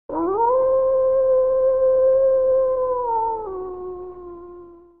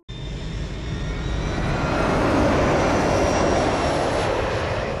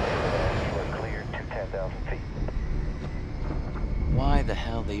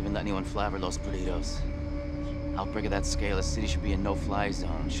even let anyone fly over Los Perditos. Outbreak of that scale, the city should be a no-fly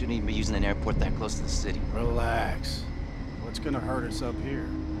zone. Shouldn't even be using an airport that close to the city. Relax. What's gonna hurt us up here?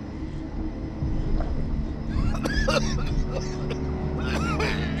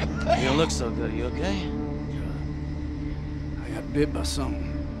 You don't look so good. You okay? I got bit by something.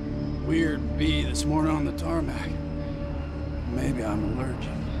 Weird bee this morning on the tarmac. Maybe I'm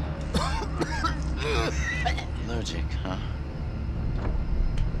allergic. Allergic, huh?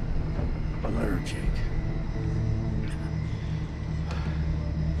 Allergic.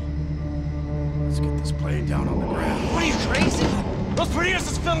 Let's get this plane down on the ground. What are you, crazy? Los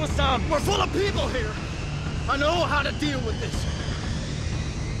Perditos is filled with sound. We're full of people here. I know how to deal with this.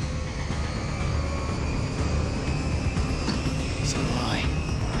 So do I.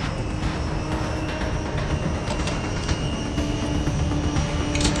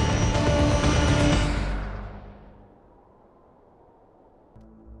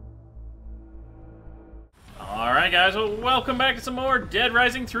 Alright guys, well, welcome back to some more Dead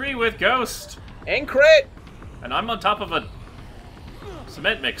Rising 3 with Ghost. And crit! And I'm on top of a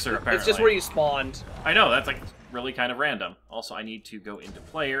cement mixer, apparently. It's just where you spawned. I know, that's like really kind of random. Also, I need to go into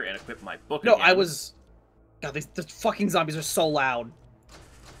player and equip my book No, again. I was... God, these fucking zombies are so loud.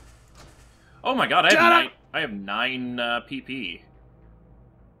 Oh my god, I have 9 PP.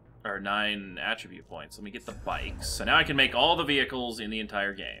 Or 9 attribute points. Let me get the bikes. So now I can make all the vehicles in the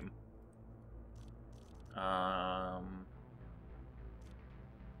entire game.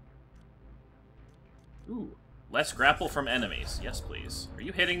 Ooh. Less grapple from enemies. Yes, please. Are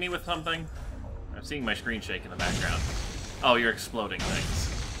you hitting me with something? I'm seeing my screen shake in the background. Oh, you're exploding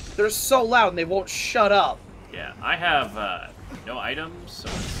things. They're so loud and they won't shut up. Yeah, I have no items, so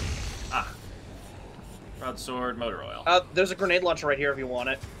let's see. Ah. Broadsword, motor oil. There's a grenade launcher right here if you want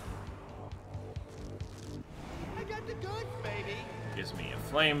it. I got the goods, baby. Gives me a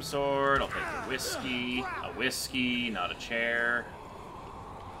flame sword. I'll take a whiskey, not a chair.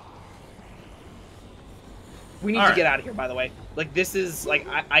 We need All to right. get out of here, by the way. Like, this is, like,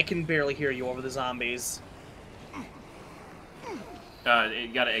 I can barely hear you over the zombies. You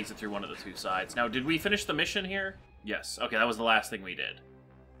gotta exit through one of the 2 sides. Now, did we finish the mission here? Yes. Okay, that was the last thing we did.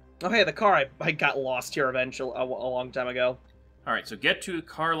 Oh, hey, the car, I got lost here eventually, a long time ago. Alright, so get to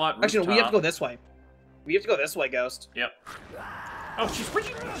car lot rooftop. Actually, no, we have to go this way. We have to go this way, Ghost. Yep. Oh, jeez, where'd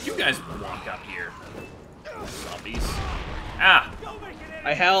you guys walk up here? Zombies. Ah!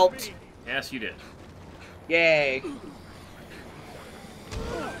 I helped. Yes, you did. Yay.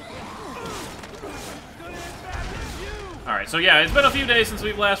 Alright, so yeah, it's been a few days since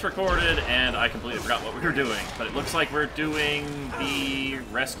we've last recorded, and I completely forgot what we were doing. But it looks like we're doing the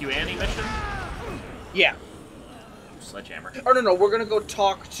Rescue Annie mission? Yeah. Sledgehammer. Oh, no, we're gonna go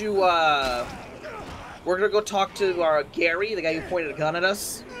talk to, we're gonna go talk to, Gary, the guy who pointed a gun at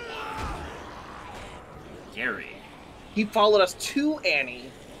us. Gary. He followed us to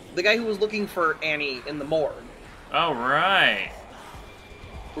Annie, the guy who was looking for Annie in the morgue. Oh, right.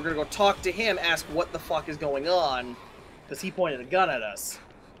 We're gonna go talk to him, ask what the fuck is going on, because he pointed a gun at us.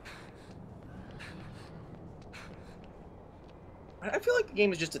 I feel like the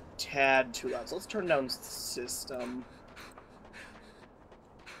game is just a tad too loud, so let's turn down system.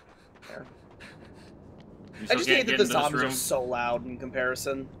 There. I just hate that the zombies are so loud in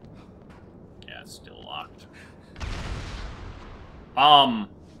comparison. Yeah, it's still locked.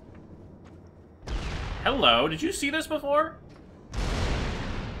 Hello, did you see this before?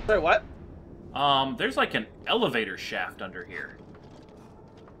 Sorry, what? There's like an elevator shaft under here.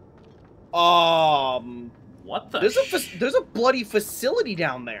 What the There's a bloody facility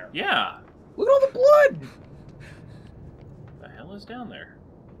down there. Yeah. Look at all the blood! The hell is down there?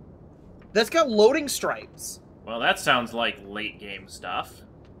 That's got loading stripes. Well, that sounds like late game stuff.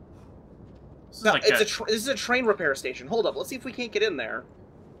 This No, is like this is a train repair station. Hold up, let's see if we can't get in there.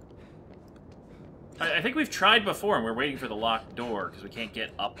 I think we've tried before, and we're waiting for the locked door because we can't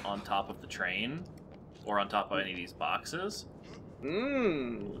get up on top of the train or on top of any of these boxes.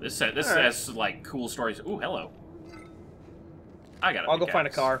 This has like cool stories. Ooh, hello. I got it. I'll go find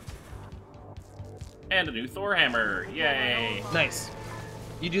a car. And a new Thor hammer. Yay. Nice.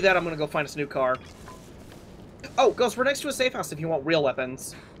 You do that, I'm gonna go find us a new car. Oh, Ghost, we're next to a safe house if you want real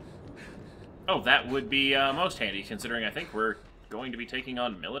weapons. Oh, that would be most handy, considering I think we're going to be taking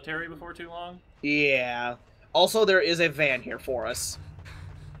on military before too long. Yeah. Also, there is a van here for us.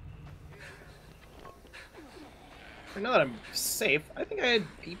 Now that I'm safe, I think I had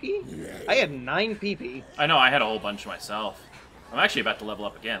PP? I had 9 PP. I know, I had a whole bunch myself. I'm actually about to level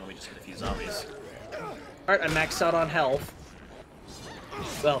up again. Let me just get a few zombies. Alright, I maxed out on health.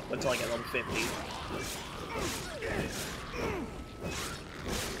 Well, until I get level 50.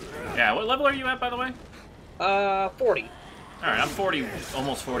 Yeah, what level are you at, by the way? 40. Alright, I'm 40,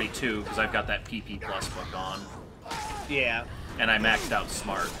 almost 42, because I've got that PP Plus book on. Yeah. And I maxed out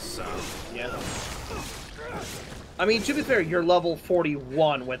Smart, so... Yeah. I mean, to be fair, you're level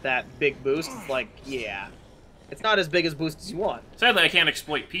 41 with that big boost. It's like, yeah. It's not as big as boost as you want. Sadly, I can't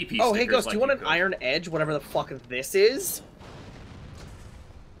exploit PP Oh, hey, stickers Ghost, like do you want an could. Iron Edge, whatever the fuck this is?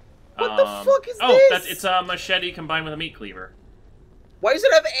 What the fuck is oh, this? it's a machete combined with a meat cleaver. Why does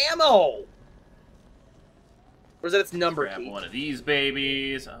it have ammo? Or is that its number Grab key? one of these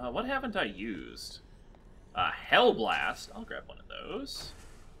babies. What haven't I used? Hell Blast. I'll grab one of those.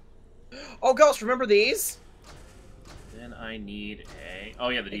 Oh, Ghost, remember these? Then I need a... Oh,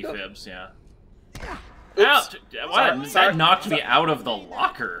 yeah, the defibs, yeah. Oops. Ow! What? Sorry. That knocked me out of the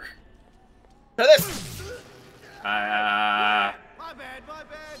locker. Try this! My bad, my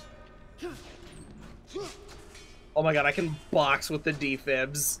bad. Oh my god, I can box with the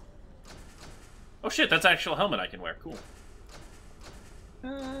defibs. Oh shit, that's an actual helmet I can wear. Cool.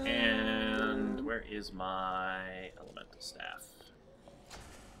 And where is my elemental staff?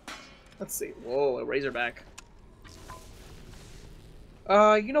 Let's see. Whoa, a Razorback.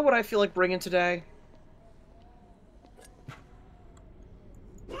 You know what I feel like bringing today? I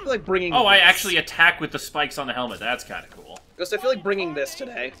feel like bringing Oh, I this. actually attack with the spikes on the helmet. That's kind of cool. Ghost, I feel like bringing this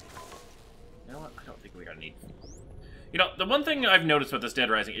today. You know what? I don't think we're gonna need... You know, the one thing I've noticed with this Dead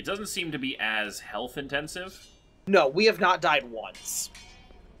Rising, it doesn't seem to be as health intensive. No, we have not died once.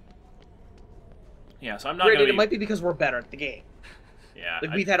 Yeah, so I'm not Granted, gonna it might be because we're better at the game. Yeah,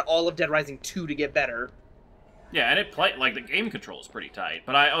 Like, we've had all of Dead Rising 2 to get better. yeah, and it like the game control is pretty tight,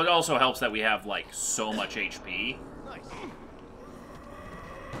 but it also helps that we have like so much HP. Nice.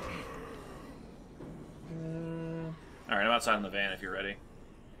 All right, I'm outside in the van if you're ready.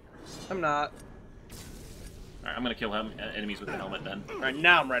 I'm not. All right, I'm gonna kill enemies with the helmet then. Alright,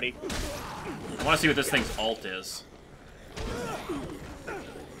 now I'm ready. I want to see what this thing's ult is.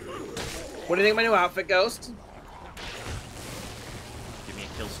 What do you think of my new outfit, Ghost? Give me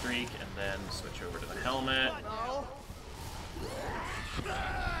a kill streak, and then switch over to the helmet.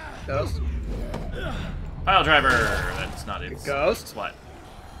 Ghost? Pile driver. That's not it. Ghost? What?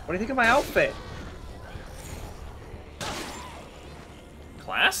 What do you think of my outfit?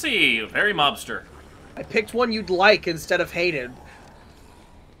 Classy. Very mobster. I picked one you'd like instead of hated.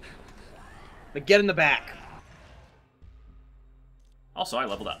 But get in the back. Also, I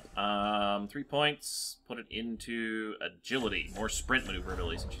leveled up. 3 points. Put it into agility. More sprint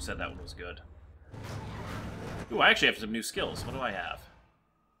maneuverability, since you said that one was good. Ooh, I actually have some new skills. What do I have?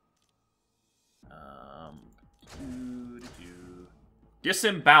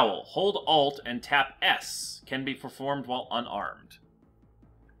 Disembowel. Hold Alt and tap S. Can be performed while unarmed.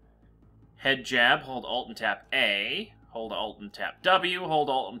 Head jab. Hold Alt and tap A. Hold Alt and tap W. Hold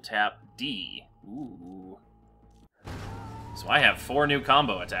Alt and tap D. Ooh. So I have 4 new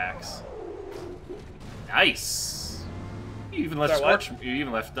combo attacks. Nice. You even left Sorry, what? scorch. You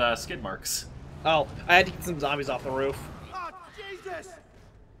even left skid marks. Oh, I had to get some zombies off the roof. Oh, Jesus!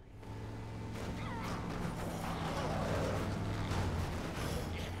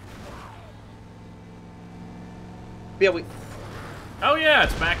 Yeah, we... Oh yeah,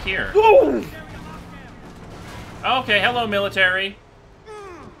 it's back here. Ooh! Okay, hello military.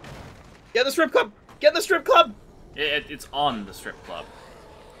 Get in the strip club! Get in the strip club! It's on the strip club.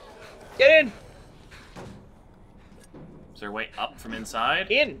 Get in! Is there a way up from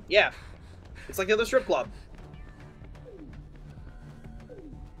inside? In, yeah. It's like the other strip club.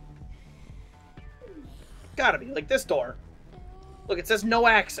 Gotta be, like this door. Look, it says no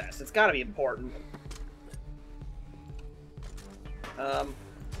access. It's gotta be important.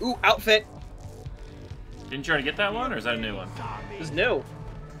 Ooh, outfit. Didn't you already get that one, or is that a new one? This is new.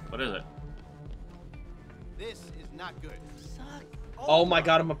 What is it? This is not good. Suck. Oh my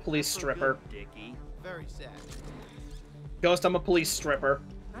god, I'm a police stripper. Dickie. Very sad. Ghost, I'm a police stripper.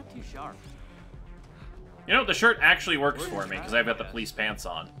 Not too sharp. You know, the shirt actually works for me, because I've got the police pants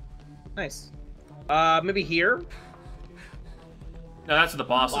on. Nice. Maybe here? No, that's the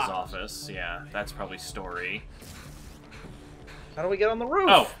boss's Locked. office. Yeah, that's probably story. How do we get on the roof?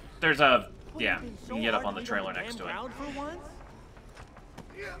 Oh, there's a... Yeah, you can get up on the trailer next to it.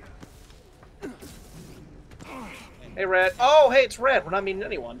 Hey, Red. Oh, hey, it's Red. We're not meeting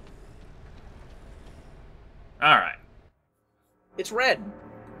anyone. Alright. It's Red.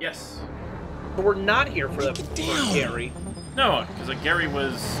 Yes. But we're not here for the for Gary. No, because Gary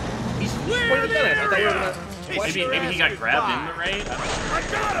was... He's pointing the gun at us. I thought we were gonna... Maybe he got grabbed in the raid? I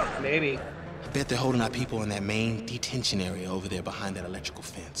don't know. Maybe. I bet they're holding our people in that main detention area over there behind that electrical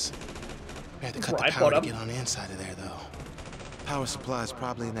fence. We have to cut Right, the power bottom. to get on the inside of there, though. power supply is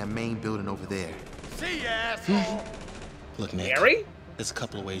probably in that main building over there. See ya, asshole. Look, Nick. Harry? There's a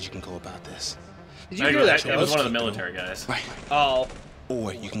couple of ways you can go about this. Did you hear that, It was Ghost? one of the military guys. Right. Oh.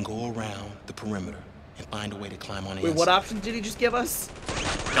 Or you can go around the perimeter and find a way to climb on the Wait, inside. what option did he just give us?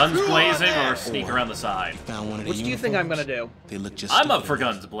 Guns blazing or sneak around the side. Found one of the Which do you think I'm uniforms. gonna do? They look just I'm up stupid for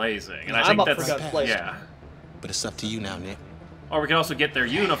enough. guns blazing, and I I'm think up that's for guns blazing. yeah. But it's up to you now, Nick. Or we can also get their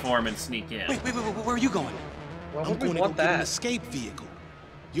uniform and sneak in. Wait, where are you going? Why I'm would we going to go want get an that? escape vehicle.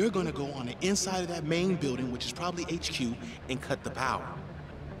 You're going to go on the inside of that main building, which is probably HQ, and cut the power.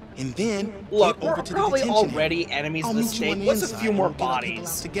 And then Look, get over we're to probably the detention already area. enemies I'll of the meet you on state. the What's a inside few and more we'll get our people out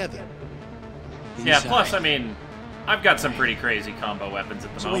bodies? together. Yeah, Inside. plus, I mean, I've got some pretty crazy combo weapons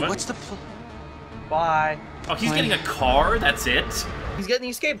at the So moment. wait, what's the Bye. Oh, he's getting a car? That's it? He's getting the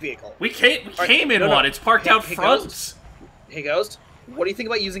escape vehicle. We came in no, no. one. It's parked Hey, out hey, front. Ghost. Hey, Ghost. What do you think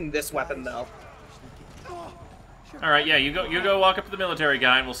about using this weapon, though? All right, yeah, you go walk up to the military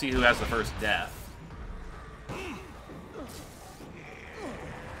guy, and we'll see who has the first death.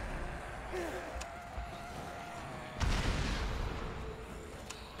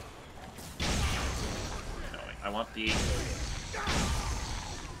 No, I want the...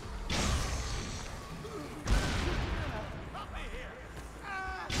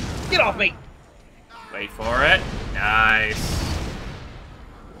 Get off me! Wait for it. Nice.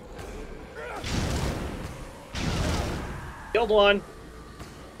 Killed one.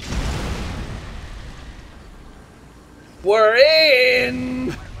 We're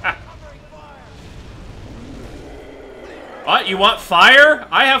in! What? You want fire?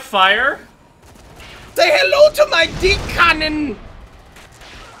 I have fire. Say hello to my dick cannon!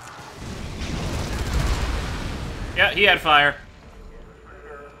 Yeah, he had fire.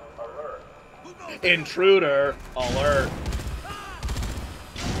 Intruder alert.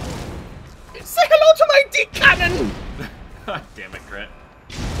 Say hello to my dick cannon! Damn it, Crit.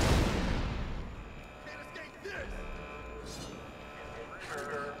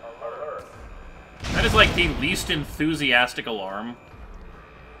 That is like the least enthusiastic alarm.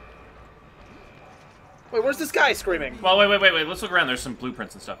 Wait, where's this guy screaming? Well, wait. Let's look around. There's some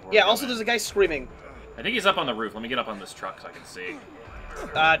blueprints and stuff. Yeah, also there's a guy screaming. I think he's up on the roof. Let me get up on this truck so I can see.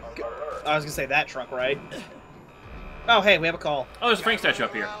 I was gonna say that truck, right? Oh, hey, we have a call. Oh, there's a Frank statue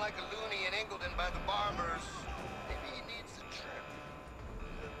up here. Like a loony in Engleton by the barbers. Maybe he needs a trip.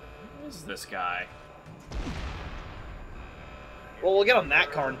 Who is this guy? Well, we'll get on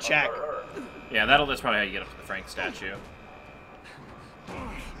that car and check. Yeah, that's probably how you get up to the Frank statue.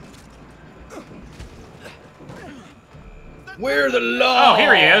 We're the law! Oh,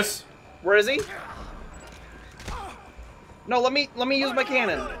 here he is. Where is he? No, let me use my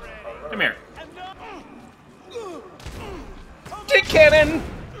cannon. Come here. Dick cannon!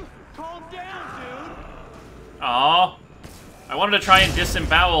 Calm down, dude. Aw. I wanted to try and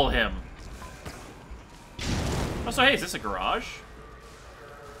disembowel him. Oh, so hey, is this a garage?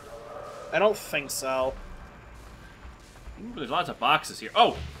 I don't think so. Ooh, there's lots of boxes here.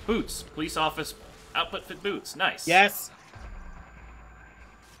 Oh, boots. Police office outfit fit boots. Nice. Yes.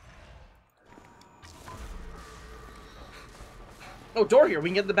 Oh, door here. We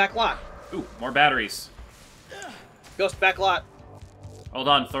can get in the back lot. Ooh, more batteries. Ghost, back lot. Hold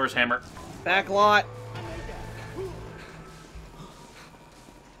on, Thor's hammer. Back lot.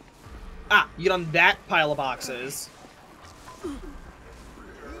 Ah, you get on that pile of boxes.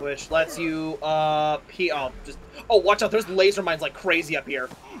 Which lets you, oh, watch out, there's laser mines like crazy up here.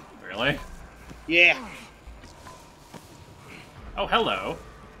 Really? Yeah. Oh, hello.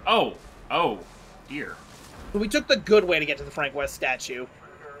 Oh, dear. So we took the good way to get to the Frank West statue.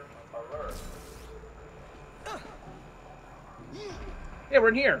 Yeah, we're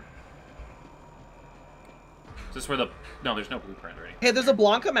in here. Is this where the... No, there's no blueprint or anything. Hey, there's a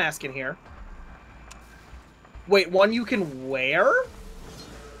Blanca mask in here. Wait, one you can wear?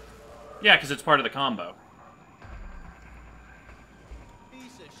 Yeah, because it's part of the combo.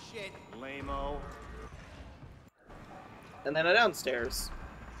 Piece of shit. Lame-o. And then a downstairs.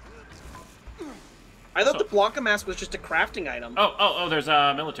 I thought the Blanca mask was just a crafting item. Oh, there's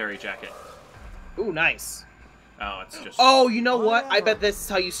a military jacket. Ooh, nice. Oh, it's just... Oh, you know what? I bet this is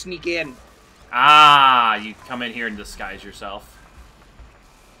how you sneak in. Ah, you come in here and disguise yourself.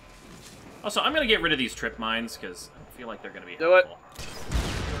 Also, I'm going to get rid of these trip mines, because I feel like they're going to be Do it. helpful.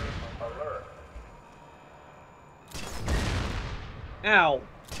 Ow.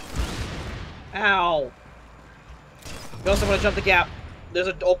 Ow. Ghost, I'm gonna jump the gap. There's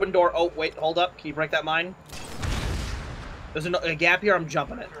an open door. Oh, wait, hold up. Can you break that mine? There's a gap here. I'm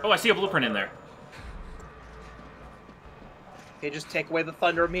jumping it. Oh, I see a blueprint in there. Okay, just take away the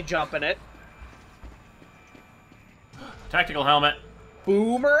thunder of me jumping it. Tactical helmet.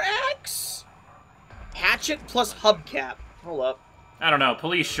 Boomer axe? Hatchet plus hubcap. Hold up. I don't know.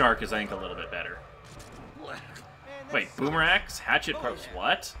 Police shark is, I think, a little bit better. Wait, boomer axe? Hatchet plus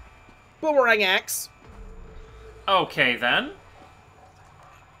what? Boomerang axe. Okay, then.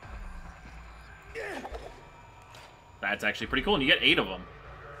 That's actually pretty cool, and you get 8 of them.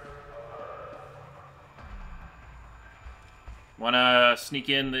 Wanna sneak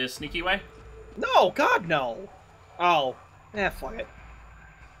in the sneaky way? No, God, no. Oh. Fuck it.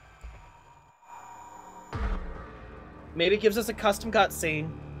 Maybe it gives us a custom cutscene.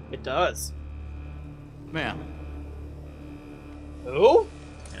 It does. Ma'am. Who?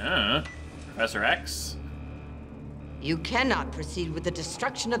 Yeah. Professor X. You cannot proceed with the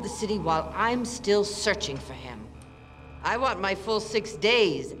destruction of the city while I'm still searching for him. I want my full 6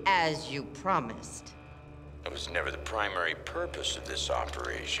 days, as you promised. That was never the primary purpose of this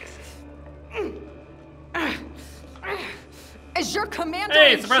operation. As your commander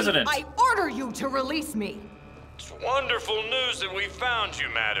Hey, it's the president. I order you to release me. It's wonderful news that we found you,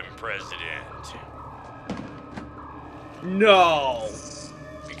 Madam President. No.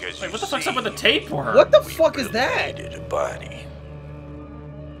 Because Wait, what the fuck's up with the tapeworm? What the fuck is that? needed a body.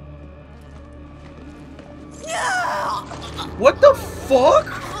 What the fuck?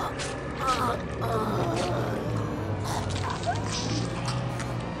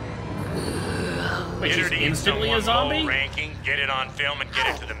 Wait, she's instantly a zombie? Ranking, get it on film, and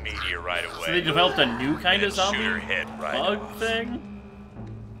get it to the media right away. So they developed a new kind of And zombie shoot her head right bug off. thing?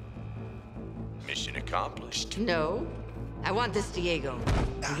 Mission accomplished. No. I want this Diego.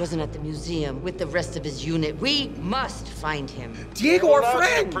 He wasn't at the museum with the rest of his unit. We must find him. Diego, our I'm allowed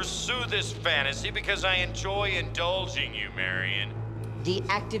friend! to pursue this fantasy because I enjoy indulging you, Marion.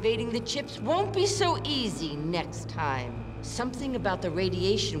 Deactivating the chips won't be so easy next time. Something about the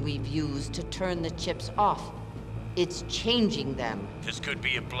radiation we've used to turn the chips off. It's changing them. This could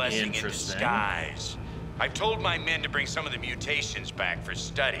be a blessing in Interesting. disguise. I've told my men to bring some of the mutations back for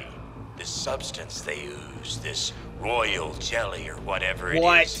study. This substance they use, this royal jelly or whatever it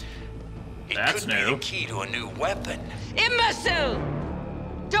What? is. It That's could be new. the key to a new weapon. Imbecile!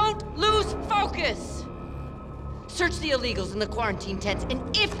 Don't lose focus! Search the illegals in the quarantine tents,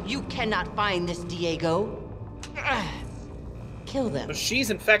 and if you cannot find this Diego, kill them. So she's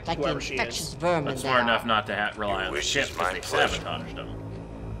infected, Like the whoever she infectious is. vermin But they smart are. enough not to rely Your on the wish chip is because my they pleasure. sabotaged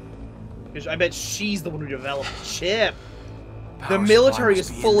them. 'Cause I bet she's the one who developed the chip. The Power military supply is must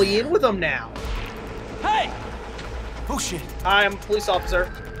be in fully there. in with them now. Hey! Oh shit. Hi, I'm a police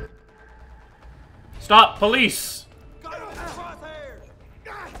officer. Stop, police!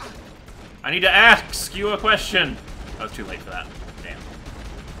 I need to ask you a question. Oh, too late for that. Damn.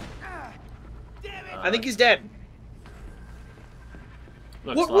 I think he's dead.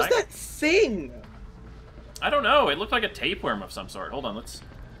 Looks What was like. that thing? I don't know. It looked like a tapeworm of some sort. Hold on, let's...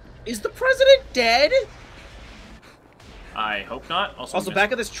 Is the president dead? I hope not. Also,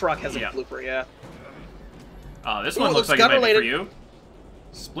 back of this truck has a Yeah. blooper, yeah. This Ooh, one it looks looks like it might be for gun-related. you.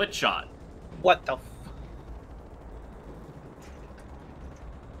 Split shot. What the f...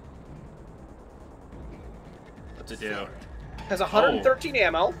 What's it do? Has 113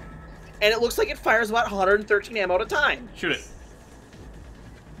 ammo, and it looks like it fires about 113 ammo at a time. Shoot it.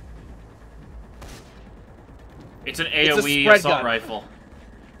 It's an It's a AoE spread assault gun. rifle.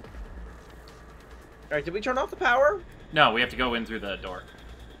 Alright, did we turn off the power? No, we have to go in through the door.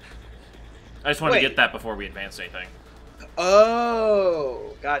 I just wanted Wait. to get that before we advance anything.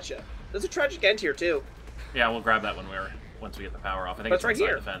 Oh, gotcha. There's a tragic end here, too. Yeah, we'll grab that once we get the power off. I think That's it's right inside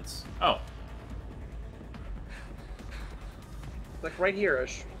here. the fence. Oh, Like, right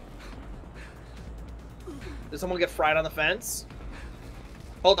here-ish. Did someone get fried on the fence?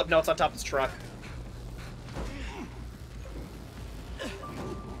 Hold up, no, it's on top of this truck.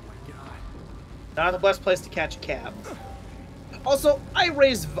 Not the best place to catch a cab. Also, I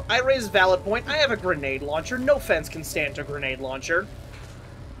raise valid point. I have a grenade launcher. No fence can stand a grenade launcher.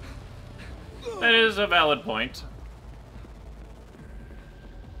 that is a valid point.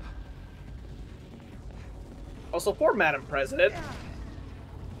 Also, poor Madam President.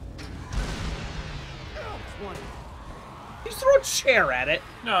 You just throw a chair at it.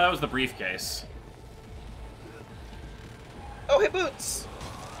 No, that was the briefcase. Oh, hey, boots.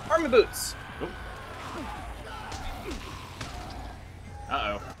 Army boots.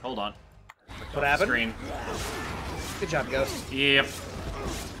 Uh-oh. Hold on. What happened? Screen. Good job, Ghost. Yep.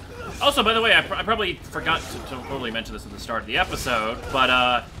 Also, by the way, I probably forgot to totally mention this at the start of the episode,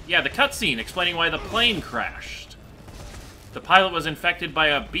 but, yeah, the cutscene explaining why the plane crashed. The pilot was infected by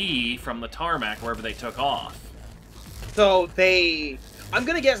a bee from the tarmac wherever they took off. So I'm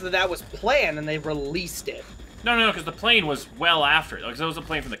gonna guess that was planned and they released it. No, because the plane was well after it. Like, that was a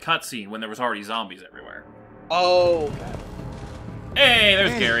plane from the cutscene when there was already zombies everywhere. Oh, okay. Hey,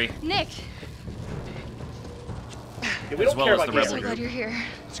 there's Gary. Nick, Yeah, we don't care about rebel so Gary. glad you're here.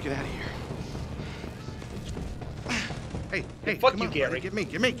 Let's get out of here. Hey, Fuck come you, on, Gary. buddy.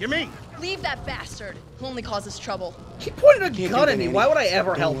 Get me. Leave that bastard. He'll only cause us trouble. He pointed a Can't gun do at me. that, Why Annie. would I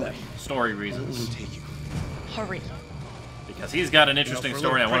ever help Don't him? Story I'm reasons. gonna take you. Hurry. Because he's got an interesting for a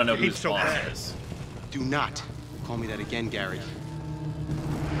story, and I little want to know prick, who you're his so boss bad. is. Do not call me that again, Gary.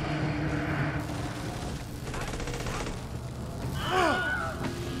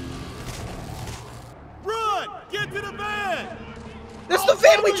 Run! Get to the van! This is the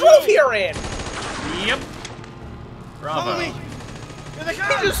van we drove here in! Yep. Bravo. me.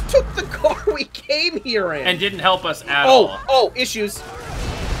 He just took the car we came here in! And didn't help us at all. Oh, issues.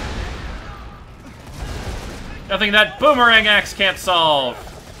 Nothing that boomerang axe can't solve.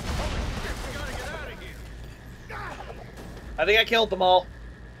 I think I killed them all.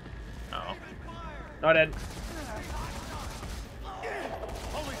 Oh. No, I didn't.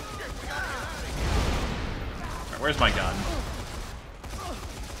 Alright, where's my gun?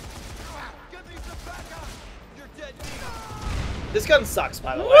 This gun sucks,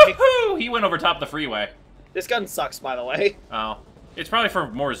 by the way. Woohoo! He went over top the freeway. This gun sucks, by the way. Oh. It's probably for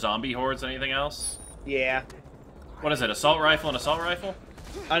more zombie hordes than anything else. Yeah. What is it, assault rifle and assault rifle?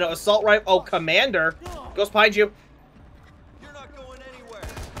 I know, assault rifle. Oh, Commander. Goes behind you. You're not going anywhere.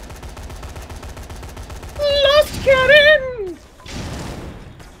 Lost cannon!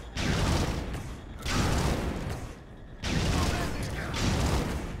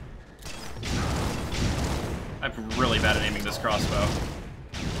 I'm really bad at aiming this crossbow.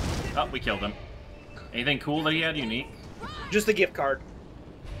 Oh, we killed him. Anything cool that he had unique? Just a gift card.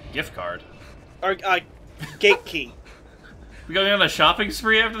 Gift card. Or, gate key. We going on a shopping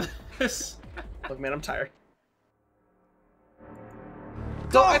spree after this? Look, man, I'm tired.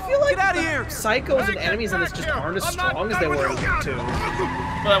 So I feel like Get out of here! psychos and enemies in this just aren't as strong as they were in Game 2.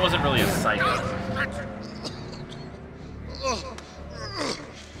 Well, that wasn't really a psycho.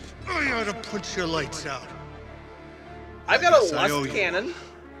 I ought to put your lights out. I've got a Yes, I owe lust you. cannon.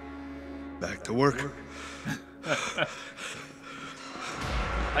 Back to work.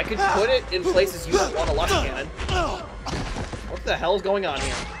 I could put it in places you don't want a lust cannon. What the hell's going on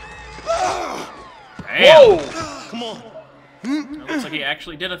here? Damn! Whoa! Come on. It looks like he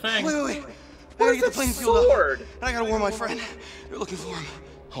actually did a thing. Wait. What is that sword? I gotta warn my friend. They're looking for him.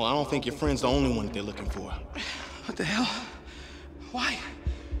 Oh, I don't think your friend's the only one that they're looking for. What the hell? Why?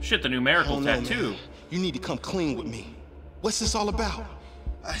 Shit, the numerical Oh, no, tattoo. man. You need to come clean with me. What's this all about?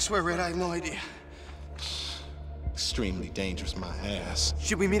 I swear, Red, I have no idea. Extremely dangerous, my ass.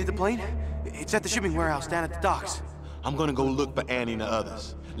 Should we meet at the plane? It's at the shipping warehouse down at the docks. I'm gonna go look for Annie and the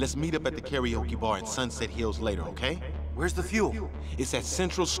others. Let's meet up at the karaoke bar in Sunset Hills later, okay? Where's the fuel? It's at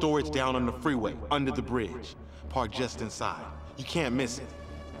Central Storage down on the freeway, under the bridge. Parked just inside. You can't miss it.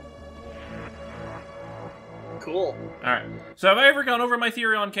 Cool. Alright. So have I ever gone over my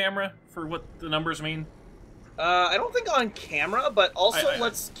theory on camera for what the numbers mean? I don't think on camera, but also I-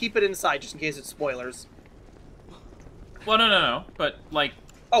 let's keep it inside just in case it's spoilers. Well, no. But, like,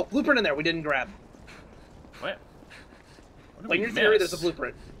 Oh, blueprint in there we didn't grab. what? What did Like we in your theory, miss? there's a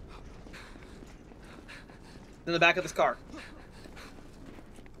blueprint. In the back of this car.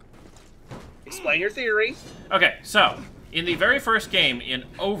 Explain your theory. Okay, so, in the very first game, in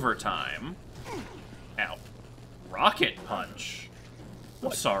overtime... Ow. Rocket punch.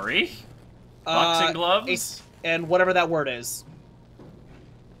 I'm sorry. Boxing gloves? And whatever that word is.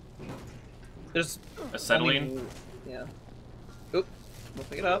 There's... Acetylene? Yeah. Oop. We'll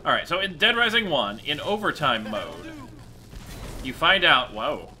pick it up. Alright, so in Dead Rising 1, in overtime mode, you find out...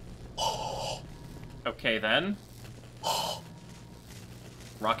 Whoa. Okay, then.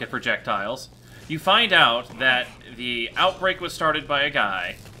 Rocket projectiles. You find out that the outbreak was started by a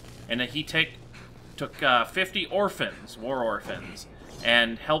guy, and that he took 50 orphans, war orphans,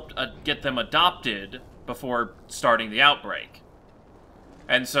 and helped get them adopted before starting the outbreak.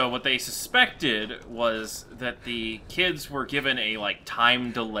 And so what they suspected was that the kids were given a, like,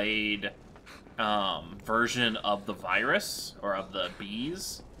 time-delayed version of the virus, or of the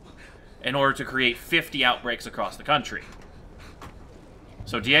bees, in order to create 50 outbreaks across the country.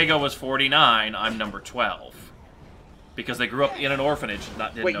 So Diego was 49, I'm number 12. Because they grew up in an orphanage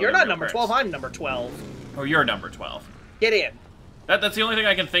and didn't Wait, know you're their not real number parents. 12, I'm number 12. Oh, you're number 12. Get in. That's the only thing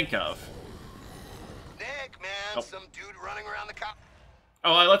I can think of. Nick, man, Oh. some dude running around the cop.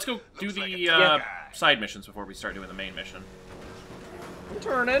 Oh, let's go do Looks like the a tough guy. side missions before we start doing the main mission. I'm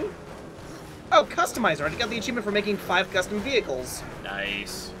turning. Oh, customizer. I got the achievement for making 5 custom vehicles.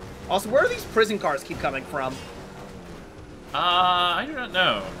 Nice. Also, where do these prison cars keep coming from? I do not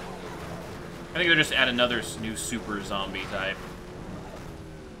know. I think they're just at another new super zombie type.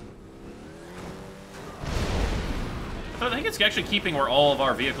 So I think it's actually keeping where all of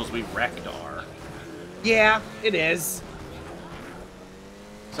our vehicles we wrecked are. Yeah, it is.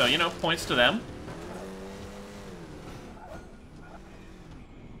 So, you know, points to them.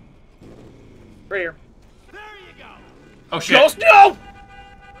 Right here. Oh, shit. Ghost, no!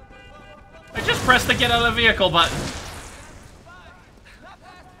 I just pressed the get out of the vehicle button.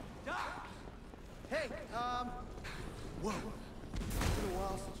 Hey, whoa. It's been a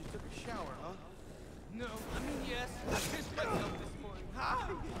while since you took a shower, huh? No, I mean, yes. I pissed myself this morning. How?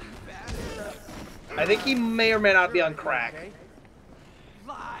 I think he may or may not be on crack.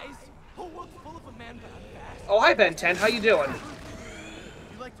 Lies. Whole world's full of a man fast. Oh, hi, Ben 10. How you doing?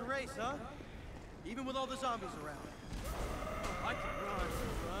 You like to race, huh? Even with all the zombies around. I can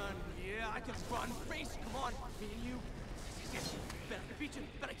run. Yeah, I can run. Race, come on. Me and you. Yes, bet I can beat you.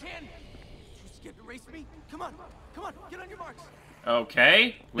 Bet I can. You scared to race me? Come on. Come on. Get on your marks.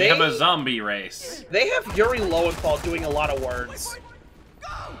 Okay, we have a zombie race. They have Yuri Lowenthal doing a lot of words.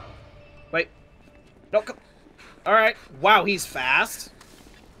 Wait. No, come. Alright. Wow, he's fast.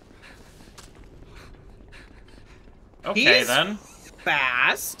 Okay, He's then.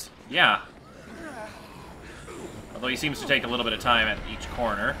 Fast. Yeah. Although he seems to take a little bit of time at each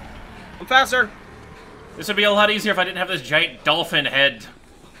corner. I'm faster. This would be a lot easier if I didn't have this giant dolphin head.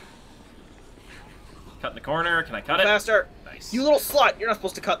 Cut in the corner. Can I cut it? Faster. Nice. You little slut. You're not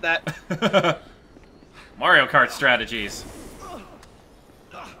supposed to cut that. Mario Kart strategies.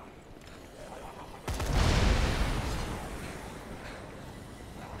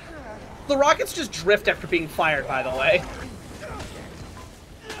 The rockets just drift after being fired, by the way.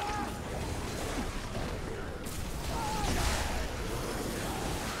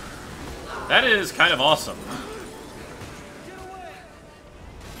 That is kind of awesome.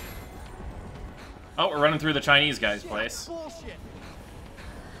 Oh, we're running through the Chinese guy's place.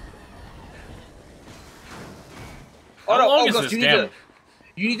 Oh no, long is Ghost, this damn-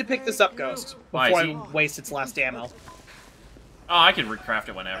 you need to pick this up, Ghost, Why, before is he- I waste its last ammo. Oh, I can recraft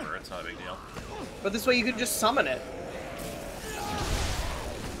it whenever. It's not a big deal. But this way you can just summon it.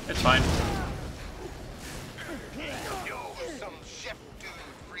 It's fine. Yo, some chef dude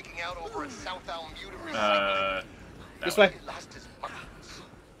freaking out over a South Almuda recycling. This way. Lost his buckets.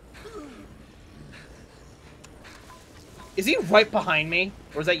 Is he right behind me?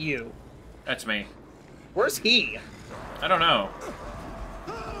 Or is that you? That's me. Where's he? I don't know.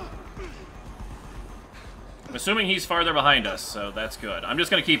 I'm assuming he's farther behind us, so that's good. I'm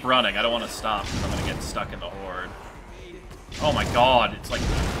just gonna keep running. I don't want to stop, because I'm gonna get stuck in the horde. Oh my god, it's like...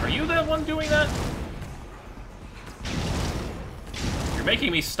 Are you the one doing that? You're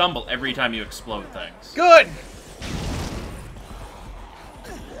making me stumble every time you explode things. Good!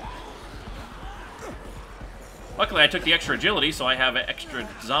 Luckily, I took the extra agility, so I have extra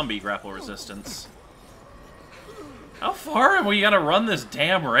zombie grapple resistance. How far am we gonna run this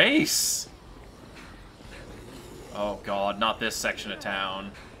damn race? Oh god, not this section of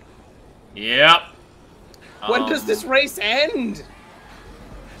town. Yep. When does this race end?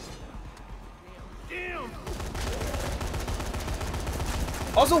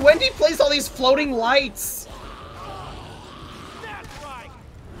 Also, Wendy plays all these floating lights.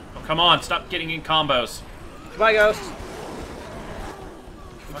 Oh, come on, stop getting in combos. Goodbye, Ghost.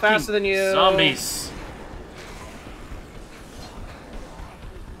 I'm faster than you. Zombies.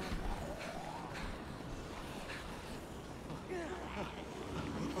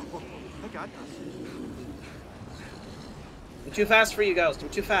 I'm too fast for you, Ghost. I'm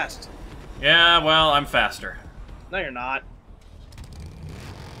too fast. Yeah, well, I'm faster. No, you're not.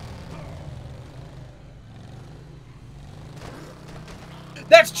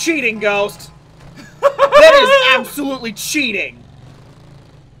 That's cheating, Ghost! That is absolutely cheating!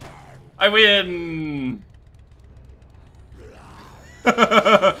 I win!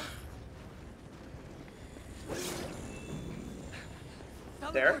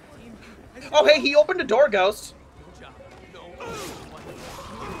 There. Oh, hey, he opened a door, Ghost.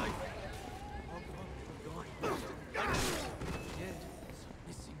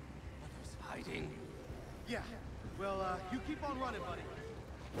 Yeah. Well, you keep on running, buddy.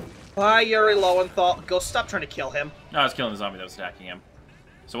 Bye, Yuri Lowenthal. Ghost, stop trying to kill him. No, I was killing the zombie that was attacking him.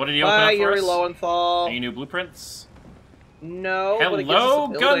 So what did he open Bye, up for Yuri us? Lowenthal. Any new blueprints? No. but it gives us Hello, a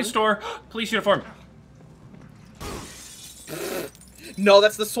gun building. store. Police uniform. No,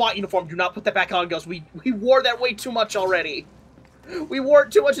 that's the SWAT uniform. Do not put that back on, Ghost. We wore that way too much already. We wore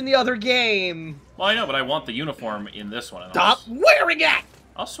it too much in the other game. Well, I know, but I want the uniform in this one. Stop wearing it!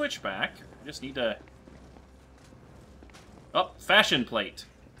 I'll switch back. I just need to... Oh, fashion plate.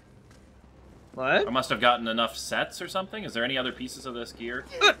 What? I must have gotten enough sets or something. Is there any other pieces of this gear?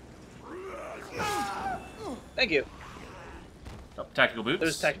 Thank you. Oh, tactical boots.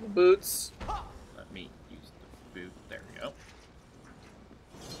 There's tactical boots. Let me use the boot. There we go.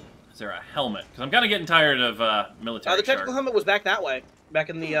 Is there a helmet? Because I'm kind of getting tired of military. The tactical helmet was back that way. Back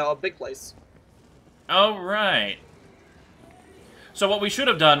in the big place. Oh, right. So what we should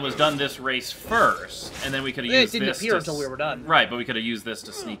have done was done this race first, and then we could have used this. It didn't appear until we were done. Right, but we could have used this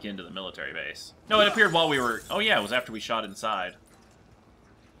to sneak into the military base. No, it appeared while we were... Oh yeah, it was after we shot inside.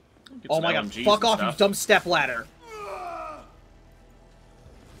 Oh my god, fuck off, you dumb stepladder.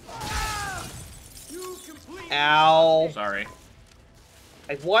 Ow. Sorry.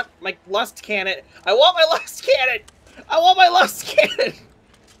 I want my lust cannon. I want my lust cannon! I want my lust cannon!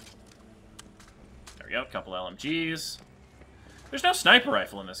 There we go, a couple LMGs. There's no sniper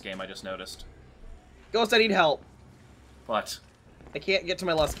rifle in this game, I just noticed. Ghost, I need help. What? I can't get to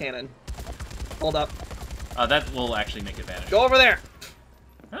my lust cannon. Hold up. That will actually make advantage. Go over there!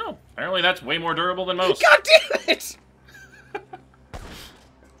 Oh, apparently that's way more durable than most. God damn it!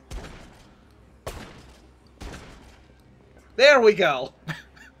 There we go.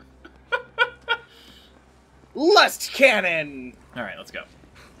 Lust cannon! Alright, let's go.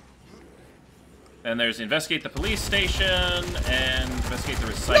 Then there's investigate the police station and investigate the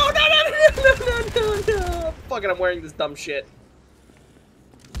recycling. No! Fuck it, I'm wearing this dumb shit.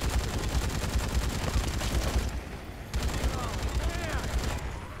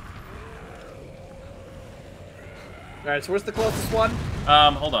 Alright, so where's the closest one?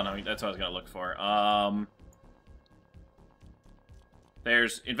 Hold on, that's what I was gonna look for.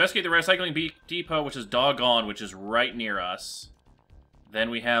 There's investigate the recycling depot, which is doggone, which is right near us. Then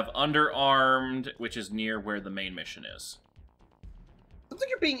we have underarmed, which is near where the main mission is. Looks like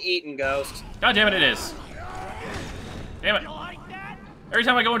you're being eaten, Ghost. God damn it, it is. Damn it. Every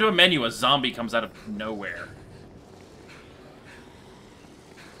time I go into a menu, a zombie comes out of nowhere.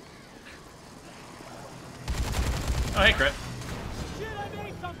 Oh, hey, Crit.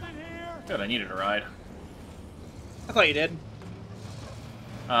 Good, I needed a ride. I thought you did.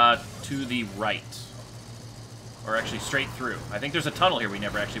 To the right. Or actually straight through. I think there's a tunnel here we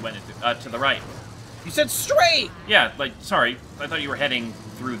never actually went into. To the right. You said straight! Yeah, like, sorry. I thought you were heading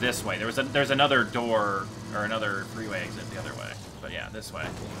through this way. There's another door, or another freeway exit the other way. But yeah, this way.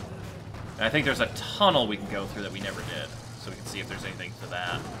 And I think there's a tunnel we can go through that we never did. So we can see if there's anything to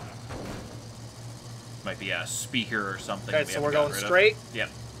that. Might be a speaker or something. Alright, so we're going straight? Yep.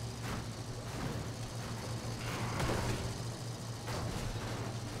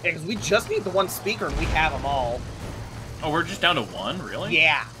 Yeah, because we just need the one speaker and we have them all. Oh, we're just down to one? Really?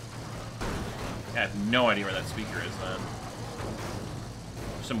 Yeah. I have no idea where that speaker is, then.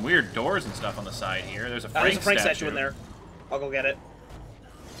 There's some weird doors and stuff on the side here. There's a Frank statue in there. I'll go get it.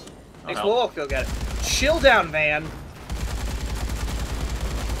 Thanks, Wolf. Go get it. Chill down, Van.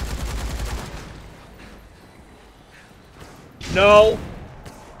 No.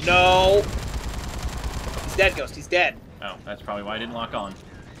 No. He's dead, Ghost. He's dead. Oh, that's probably why I didn't lock on.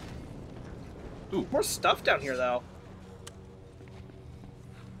 Ooh. More stuff down here, though.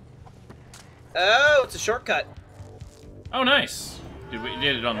 Oh, it's a shortcut. Oh, nice. Did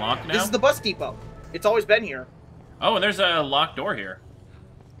it unlock now? This is the bus depot. It's always been here. Oh, and there's a locked door here.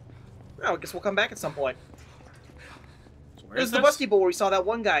 Oh, I guess we'll come back at some point. So this is the bus depot where we saw that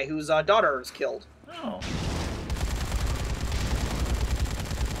one guy whose daughter was killed. Oh.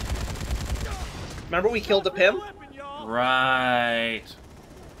 Remember we killed the pimp? Right.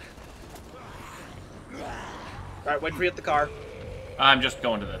 Alright, wait for you at the car. I'm just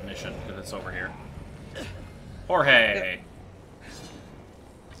going to the mission, because it's over here. Jorge!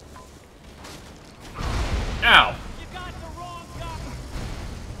 Ow!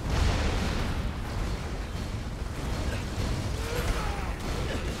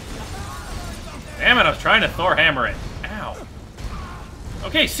 Damn it, I was trying to Thor hammer it. Ow.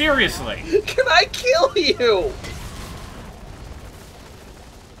 Okay, seriously! Can I kill you?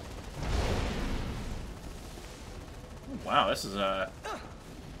 Wow, this is a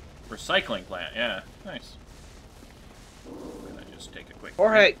recycling plant. Yeah, nice. Can I just take a quick...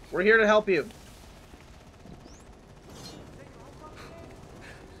 Jorge, we're here to help you.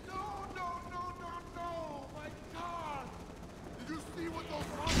 No, my car! Did you see what those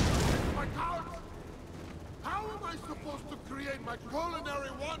monsters did to my car? How am I supposed to create my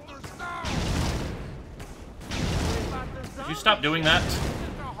culinary wonders now? Did you stop doing that? Just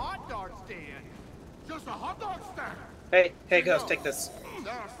a hot dog stand. Just a hot dog stand. Hey, Ghost, take this.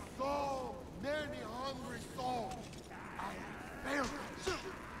 There are so many hungry souls. I have failed.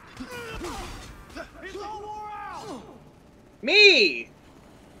 He's all wore out! Me!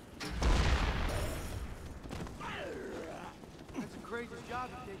 That's a crazy job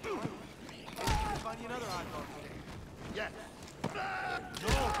to take away. Find you another hot dog today. Yes.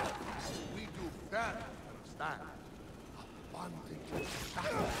 No. We do that. Understand? One thing.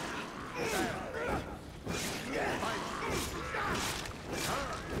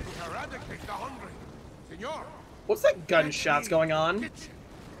 To eradicate the hungry. Senor. What's that gunshots going on?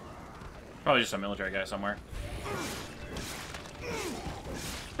 Probably just a military guy somewhere.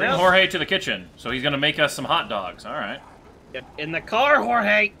 Bring Well- Jorge to the kitchen, so he's gonna make us some hot dogs. All right. Get in the car,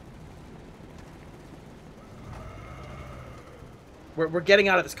 Jorge! We're getting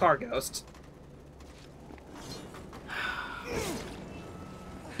out of this car, Ghost.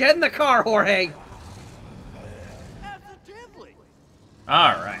 Get in the car, Jorge! Positively.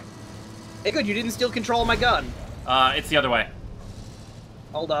 All right. Hey, good, you didn't steal control of my gun. It's the other way.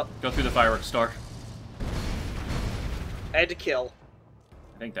 Hold up. Go through the fireworks store. I had to kill.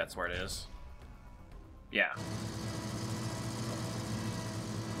 I think that's where it is. Yeah.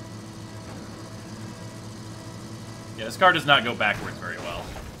 Yeah, this car does not go backwards very well.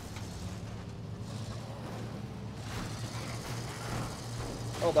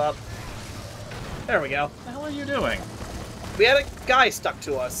 Hold up. There we go. What the hell are you doing? We had a guy stuck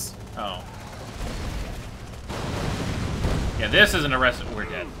to us. Oh. Yeah, this isn't a rest. We're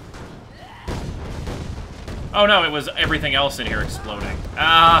dead. Oh no, it was everything else in here exploding.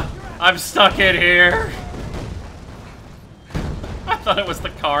 Ah, I'm stuck in here. I thought it was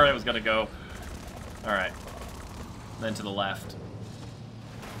the car that was gonna go. All right. Then to the left.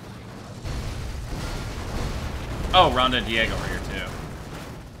 Oh, Rhonda and Diego are here too.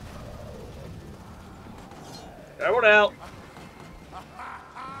 Everyone out.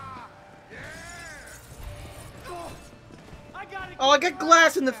 Oh, I got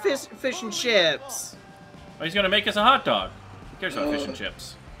glass in the fish and chips. Oh, he's gonna make us a hot dog. Who cares about fish and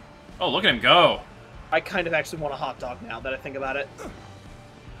chips? Oh, look at him go. I kind of actually want a hot dog now that I think about it.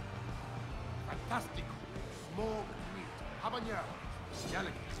 Fantastic. Smoked meat. Habanero.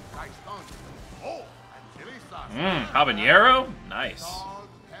 Delicate. Diced onion. Oh, and chili sauce. Mmm, habanero? Nice. Salt,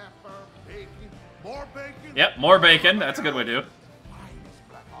 pepper, bacon. More bacon. Yep, more bacon. That's a good way to do it. Finest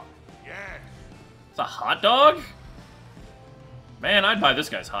black olive. Yes. It's a hot dog? Man, I'd buy this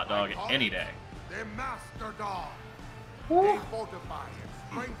guy's hot dog any day. The master dog. They fortify and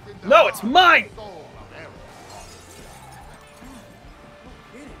strengthen the No, it's mine! soul of everyone.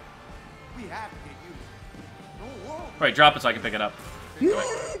 We have to get used. No world. Right, drop it so I can pick it up. Good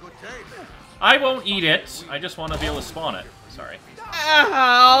taste. I won't eat it. I just want to be able to spawn it. Sorry.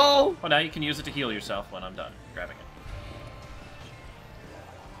 Ow! Well, now you can use it to heal yourself when I'm done grabbing it.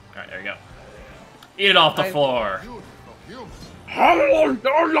 Alright, there you go. Eat it off the floor. Beautiful human. I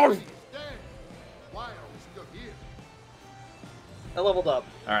Dead. Why are we still here? leveled up.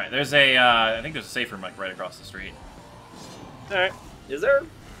 Alright, there's a, I think there's a safe room like right across the street. Alright. Is there?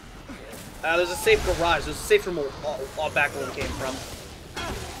 There's a safe garage. There's a safe room all back where we came from.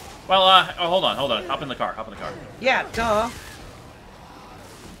 Well, oh, hold on. Hop in the car, Yeah, duh.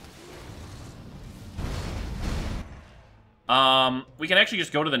 We can actually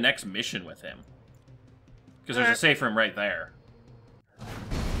just go to the next mission with him. Because there's a safe room right there.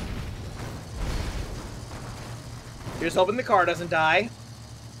 Here's hoping the car doesn't die.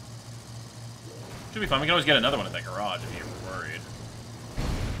 Should be fun. We can always get another one in that garage if you're worried.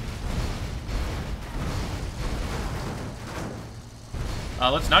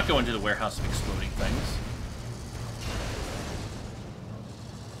 Let's not go into the warehouse of exploding things.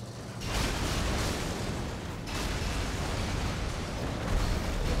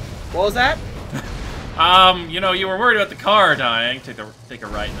 What was that? You know, you were worried about the car dying. Take a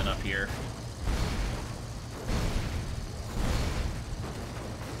right and then up here.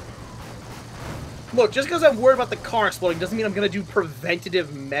 Look, just because I'm worried about the car exploding doesn't mean I'm gonna do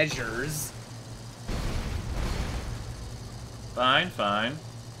preventative measures. Fine, fine.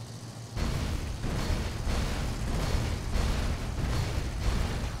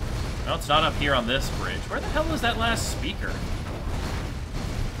 No, it's not up here on this bridge. Where the hell is that last speaker?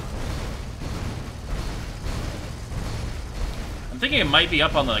 I'm thinking it might be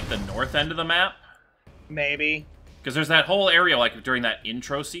up on the, like the north end of the map. Maybe. Because there's that whole area, like, during that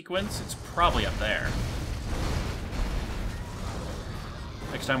intro sequence. It's probably up there.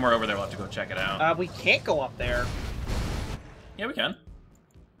 Next time we're over there, we'll have to go check it out. We can't go up there. Yeah, we can.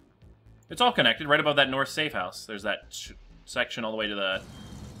 It's all connected. Right above that north safe house, there's that section all the way to the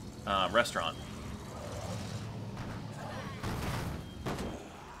restaurant.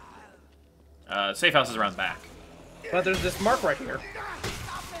 Safe house is around back. But there's this mark right here.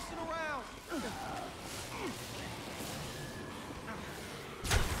 Stop messing around.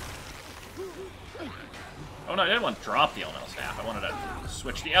 Oh no, I didn't want to drop the elemental staff. I wanted to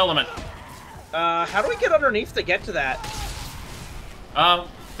switch the element. How do we get underneath to get to that?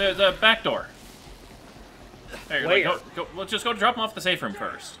 The back door. There, Where? go, let's just go drop them off the safe room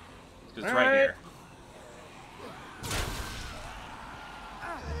first. 'Cause it's right Alright. here.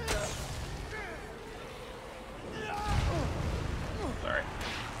 Sorry.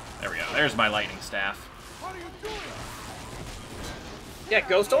 There we go. There's my lightning staff. What are you doing? Yeah,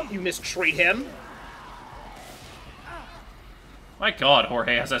 Ghost, don't you mistreat him. My god,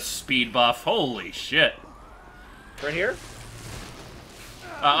 Jorge has a speed buff. Holy shit. Right here?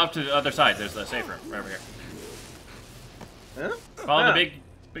 Up to the other side. There's the safe room. Right over here. Huh? Follow the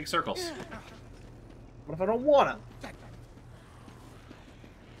big circles. What if I don't wanna?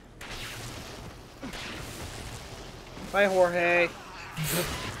 Bye, Jorge.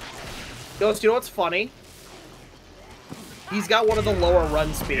 Ghost, you know what's funny? He's got one of the lower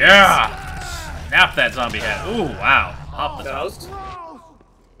run speeds. Yeah! Snap that zombie head. Ooh, wow. Pop the top. Ghost?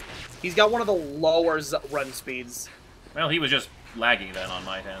 He's got one of the lower run speeds. Well, he was just lagging then on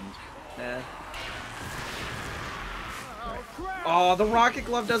my end. Yeah. Oh, the rocket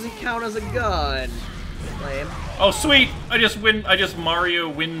glove doesn't count as a gun. Lame. Oh, sweet! I just Mario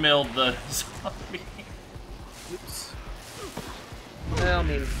windmilled the zombie. Oops. Well, I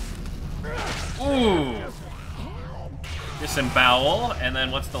mean... Ooh! Disembowel, and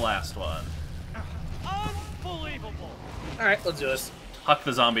then what's the last one? Unbelievable. Alright, let's do this. Huck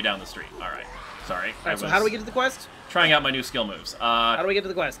the zombie down the street. Alright. Sorry. Alright, so how do we get to the quest? Trying out my new skill moves. How do we get to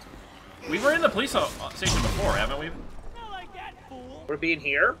the quest? We were in the police station before, haven't we? Not like that, fool. We're being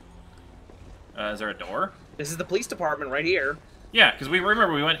here. Is there a door? This is the police department right here. Yeah, because we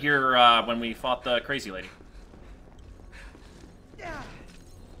remember we went here when we fought the crazy lady.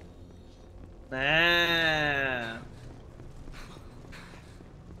 Ah.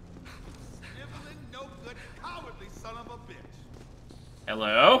 Sniveling, no good, cowardly son of a bitch.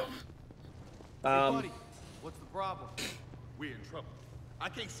 Hello? Hey, buddy, what's the problem? We're in trouble. I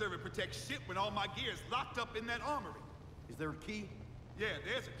can't serve and protect shit when all my gear is locked up in that armory. Is there a key? Yeah,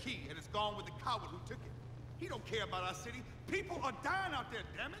 there's a key, and it's gone with the coward who took it. He don't care about our city. People are dying out there,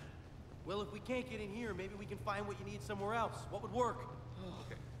 damn it. Well, if we can't get in here, maybe we can find what you need somewhere else. What would work?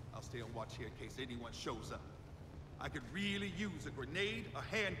 Okay, I'll stay on watch here in case anyone shows up. I could really use a grenade, a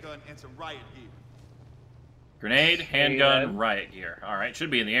handgun, and some riot gear. Grenade, handgun, riot gear. Alright,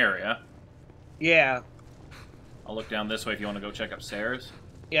 should be in the area. Yeah. I'll look down this way if you want to go check upstairs.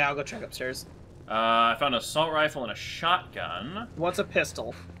 Yeah, I'll go check upstairs. I found an assault rifle and a shotgun. What's a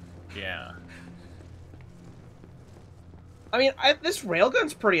pistol? Yeah. I mean, this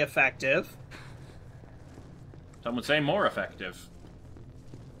railgun's pretty effective. Some would say more effective.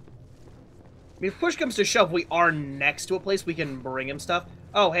 I mean, if push comes to shove, we are next to a place we can bring him stuff.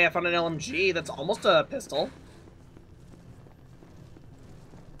 Oh, hey, I found an LMG. That's almost a pistol.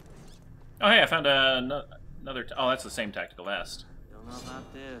 Oh, hey, I found another... Oh, that's the same tactical vest. Don't know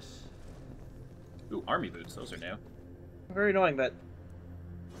about this. Ooh, army boots. Those are new. Very annoying, but...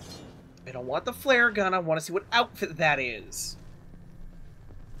 I don't want the flare gun. I want to see what outfit that is.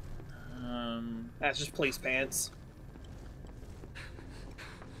 That's just police pants.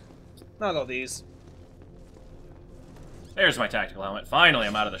 I'll go these. There's my tactical helmet. Finally,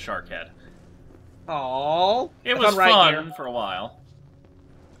 I'm out of the shark head. Aww. It was fun for a while.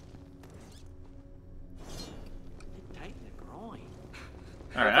 Tighten the groin.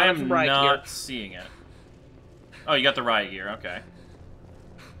 Alright, I am not seeing it. Oh, you got the riot gear. Okay.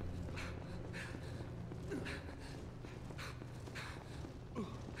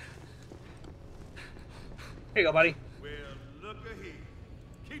 Here you go, buddy. Well, look ahead.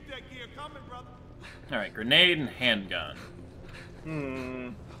 Keep that gear coming, brother. Alright, grenade and handgun.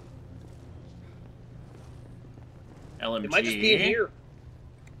 LMG. It might just be in here.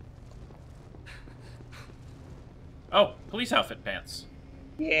 Oh, police outfit pants.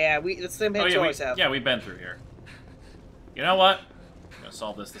 Yeah, that's the same pants you always have. Yeah, we've been through here. You know what? I'm gonna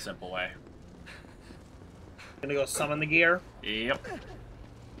solve this the simple way. Gonna go summon the gear? Yep.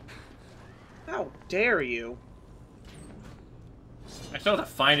 How dare you? I still have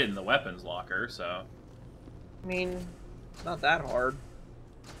to find it in the weapons locker, so... I mean, it's not that hard.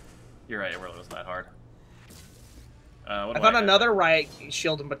 You're right, it really wasn't that hard. I found another riot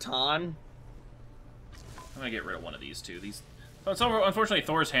shield and baton. I'm gonna get rid of one of these two. So unfortunately,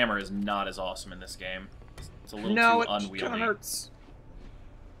 Thor's hammer is not as awesome in this game. It's a little too unwieldy. No, it kinda hurts.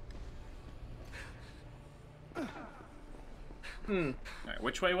 Alright,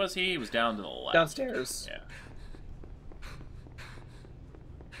 which way was he? He was down to the left. Downstairs. Yeah.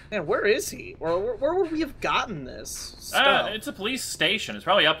 Man, where is he? Where would we have gotten this stuff? It's a police station. It's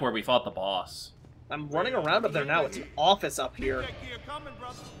probably up where we fought the boss. I'm running around up there now. It's an office up here.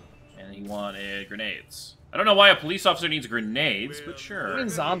 And he wanted grenades. I don't know why a police officer needs grenades, but sure. I mean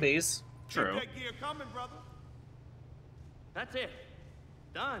zombies. True. That's it.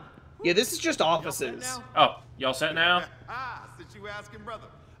 Done. Yeah, this is just offices. Oh, y'all set now? Since you asking, brother,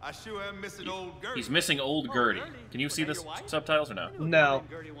 I sure am missing old Gertie. He's missing old Gertie. Can you see the subtitles or no? No.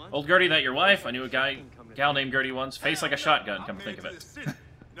 Old Gertie, that your wife? I knew a gal named Gertie once. Face like a shotgun, come to think of it.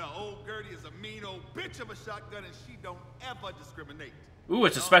 No, old Gertie is a mean old bitch of a shotgun, and she don't ever discriminate. Ooh,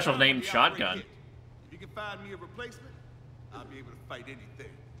 it's a special named shotgun. If you can find me a replacement, I'll be able to fight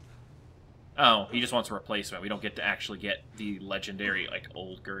anything. Oh, he just wants a replacement. We don't get to actually get the legendary, like,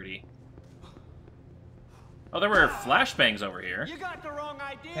 old Gertie. Oh, there were flashbangs over here. You got the wrong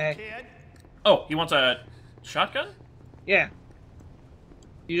idea, Hey. kid. Oh, he wants a shotgun? Yeah.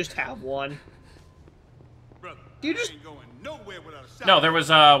 You just have one. Brother, You just... I ain't going nowhere without a shotgun. No, there was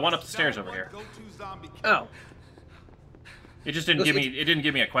one up the stairs over here. Go-to zombie killer. Oh. It just didn't give me. It didn't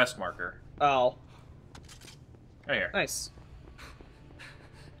give me a quest marker. Oh. Right here. Nice.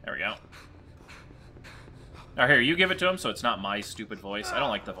 There we go. Now here, you give it to him, so it's not my stupid voice. I don't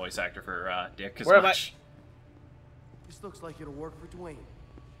like the voice actor for Dick as Where am I? much. This looks like it'll work for Dwayne.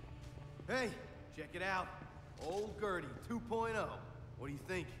 Hey, check it out. Old Gertie 2.0. What do you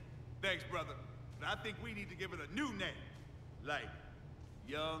think? Thanks, brother. But I think we need to give it a new name. Like,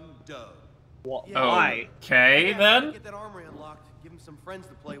 Young Doug. What? Yeah. Why? Okay, Yeah, then. Get that armory unlocked. Give him some friends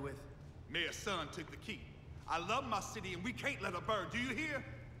to play with. Mayor's son took the key. I love my city, and we can't let her burn. Do you hear?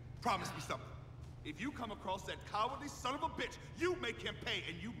 Promise me something. If you come across that cowardly son of a bitch, you make him pay,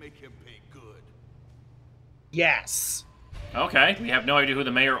 and you make him pay good. Yes. Okay, we have no idea who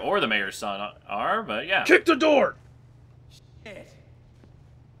the mayor or the mayor's son are, but yeah. Kick the door! Shit.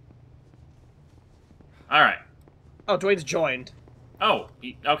 All right. Oh, Dwayne's joined. Oh,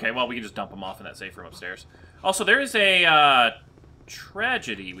 okay. Well, we can just dump him off in that safe room upstairs. Also, there is a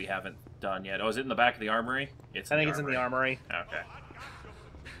tragedy we haven't done yet. Oh, is it in the back of the armory? I think it's in the armory. Okay.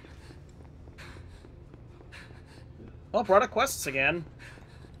 Oh, brought up quests again.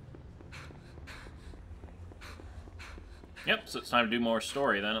 Yep. So it's time to do more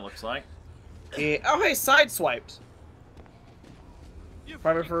story. Then it looks like. Yeah. Oh, hey, sideswiped.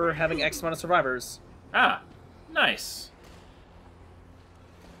 Probably for having X amount of survivors. Ah, nice.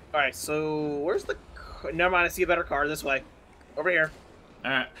 Alright, so where's the... Never mind, I see a better car. This way. Over here.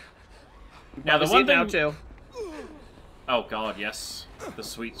 Alright. Now, the see one it thing... now, too. Oh, God, yes. The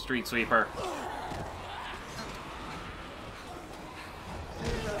sweet street sweeper.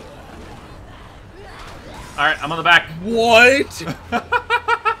 Alright, I'm on the back. What?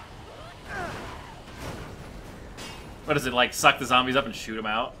 What is it, like, suck the zombies up and shoot them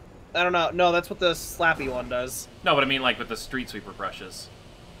out? I don't know. No, that's what the slappy one does. No, but I mean, like, with the street sweeper brushes.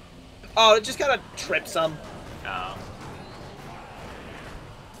 Oh, it just kind of trips them. Oh.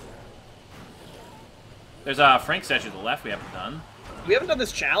 There's a Frank statue to the left we haven't done. We haven't done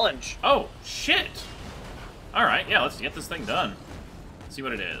this challenge. Oh, shit! Alright, yeah, let's get this thing done. See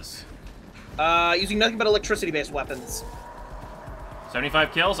what it is. Using nothing but electricity-based weapons.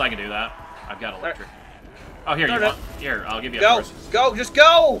 75 kills? I can do that. I've got electric. Oh, here, Here, I'll give you a Go! Thor's. Go! Just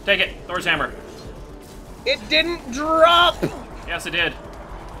go! Take it! Thor's hammer. It didn't drop! Yes, it did.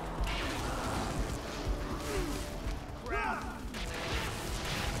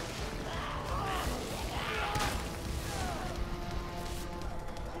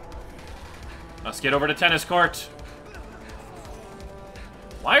 Let's get over to tennis court.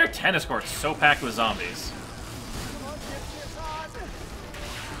 Why are tennis courts so packed with zombies?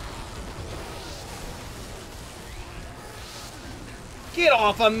 Get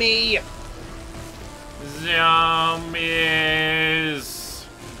off of me! Zombies.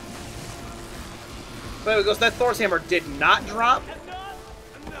 Wait, it goes, that Thor's hammer did not drop?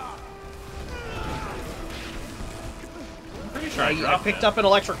 I'm pretty sure I I dropped picked it. up an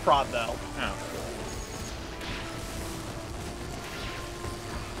electric prod, though. Oh.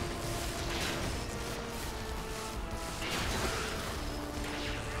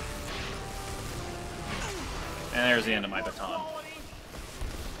 And there's the end of my baton.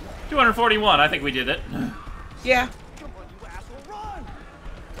 241, I think we did it. Yeah.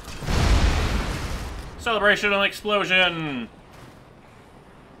 Celebration and explosion!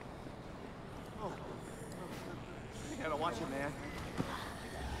 You gotta watch it, man.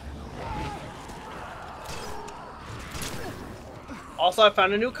 Also, I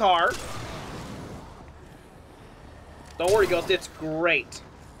found a new car. Don't worry, Ghost, it's great.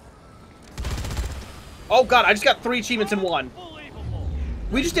 Oh god, I just got 3 achievements in one.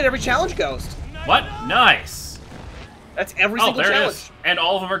 We just did every challenge, Ghost. What? Nice. That's every Oh, single there challenge. it is. And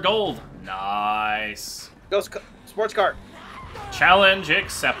all of them are gold. Nice. Ghost, sports car. Challenge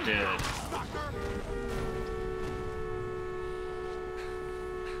accepted.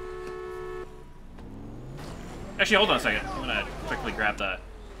 Actually, hold on a second. I'm gonna quickly grab the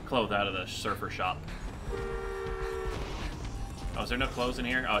clothes out of the surfer shop. Oh, is there no clothes in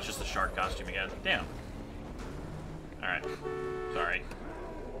here? Oh, it's just the shark costume again. Damn. Alright. Sorry.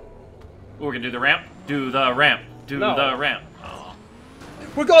 Ooh, we're gonna do the ramp? Do the ramp. Do the ramp. Oh.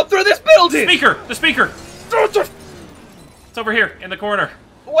 We're going through this building! Speaker! The speaker! It's over here, in the corner.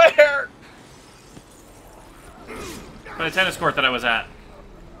 Where? By the tennis court that I was at.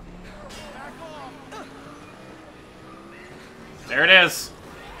 There it is.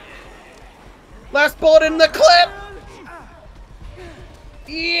 Last bullet in the clip!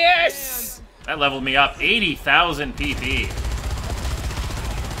 Yes! That leveled me up 80,000 PP.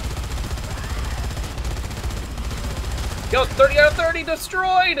 Yo, 30 out of 30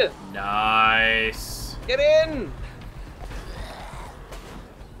 destroyed! Nice. Get in!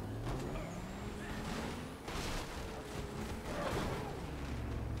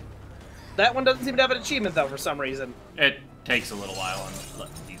 That one doesn't seem to have an achievement, though, for some reason. It takes a little while on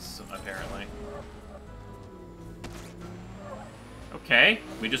these, apparently. Okay,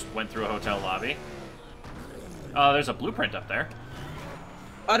 we just went through a hotel lobby. There's a blueprint up there.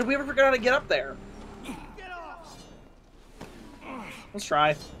 Did we ever forget how to get up there? Let's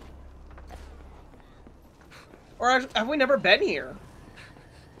try. Or have we never been here?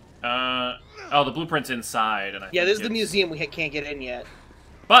 Oh, the blueprint's inside, and Yeah, this is the museum we can't get in yet.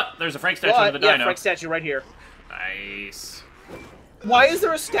 But there's a Frank statue of the yeah, dino. Frank statue right here. Nice. Why is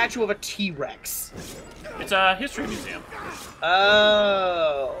there a statue of a T-Rex? It's a history museum.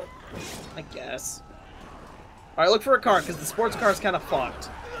 Oh, I guess. All right, look for a car because the sports car is kind of fucked.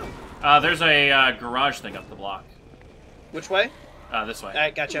 There's a garage thing up the block. Which way? This way. All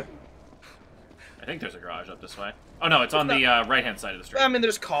right, gotcha. I think there's a garage up this way. Oh no, it's on the right-hand side of the street. I mean,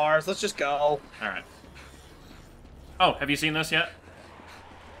 there's cars. Let's just go. All right. Oh, have you seen this yet?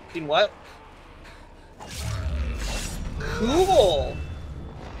 Seen what? Cool.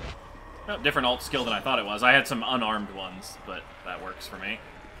 Oh, different alt skill than I thought it was. I had some unarmed ones, but that works for me.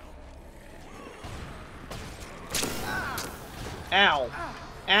 Ow.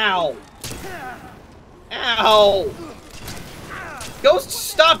 Ow. Ow. Ghost,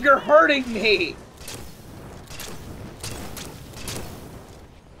 stop! You're hurting me!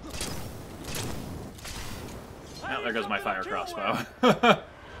 Oh, there goes my fire crossbow.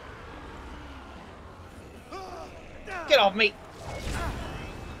 Get off me!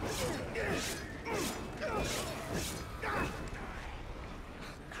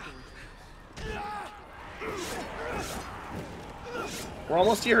 We're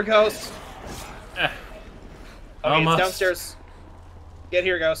almost here, Ghost. Okay, Almost. it's downstairs. Get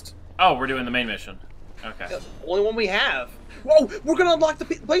here, Ghost. Oh, we're doing the main mission. Okay. Only one we have. Whoa! We're gonna unlock the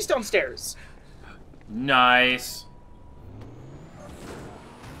place downstairs. Nice.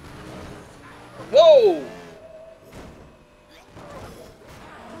 Whoa!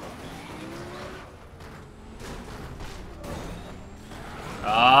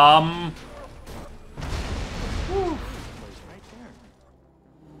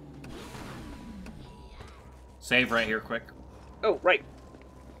 Save right here, quick. Oh, right.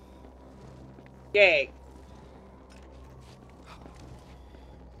 Yay.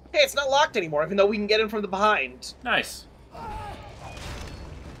 Hey, it's not locked anymore, even though we can get in from the behind. Nice.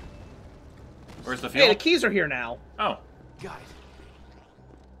 Where's the fuel? Hey, the keys are here now. Oh. Got it.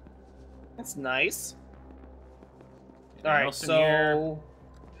 That's nice. Anything Alright, else in here? so...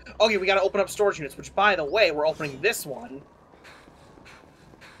 Okay, we gotta open up storage units, which, by the way, we're opening this one.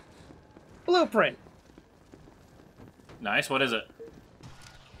 Blueprint. Nice, what is it?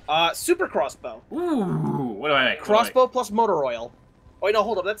 Super crossbow. Ooh, what do I make? Crossbow plus motor oil. Oh, wait, no,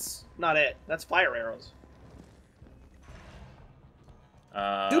 hold up, that's not it. That's fire arrows.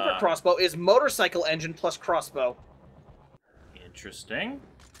 Super crossbow is motorcycle engine plus crossbow. Interesting.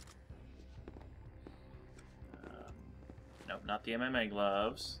 Nope, not the MMA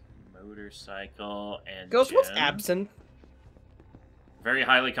gloves. Motorcycle engine. Ghost, what's absinthe? Very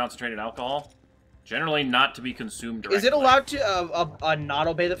highly concentrated alcohol. Generally not to be consumed directly. Is it allowed to not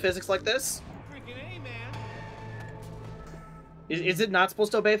obey the physics like this? Freaking A, man. Is it not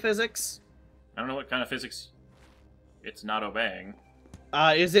supposed to obey physics? I don't know what kind of physics it's not obeying.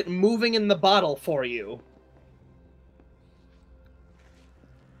 Is it moving in the bottle for you?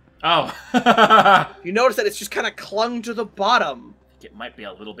 Oh. You notice that it's just kind of clung to the bottom. It might be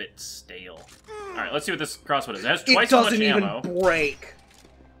a little bit stale. Alright, let's see what this crossbow does. It has twice as much doesn't ammo. even break.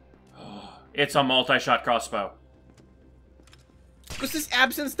 It's a multi-shot crossbow. Because this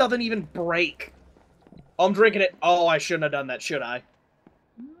absinthe doesn't even break. Oh, I'm drinking it. Oh, I shouldn't have done that, should I?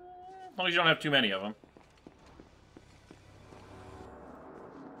 As long as you don't have too many of them.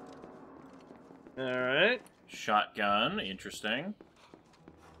 Alright. Shotgun, interesting.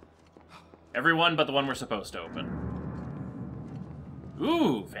 Everyone but the one we're supposed to open.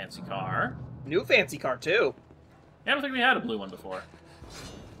 Ooh, fancy car. New fancy car, too. Yeah, I don't think we had a blue one before.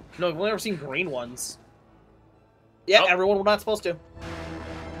 No, I've only ever seen green ones. Yeah, Oh. everyone we're not supposed to.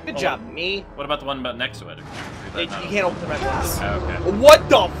 Good job, me. What about the one about next to it? You can't open the red ones. Okay. What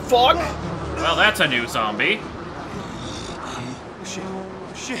the fuck? Well, that's a new zombie. Oh shit.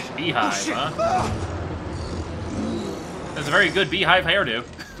 Oh shit. Beehive, oh, shit. huh? That's a very good beehive hairdo.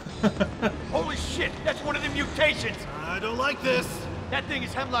 Holy shit, that's one of the mutations. I don't like this. That thing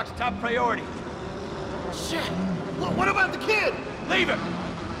is Hemlock's top priority. Shit. What about the kid? Leave him.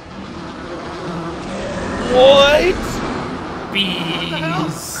 What?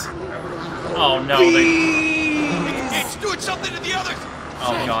 Bees. Oh no, It's doing something to the others.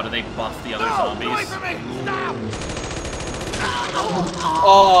 Oh god, do they buff the other zombies? Away from me. Stop.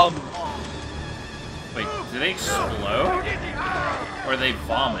 Wait, do they explode? Or they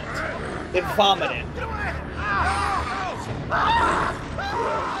vomit? It vomited.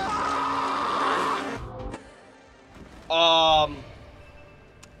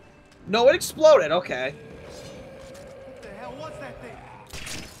 No, it exploded. Okay. What the hell was that thing?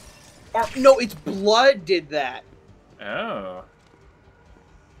 Or, no, its blood did that. Oh.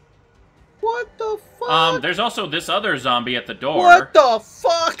 What the fuck? There's also this other zombie at the door. What the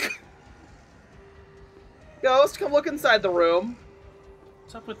fuck? Ghost, come look inside the room.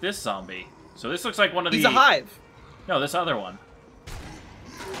 What's up with this zombie? So this looks like one of the... He's a hive. No, this other one.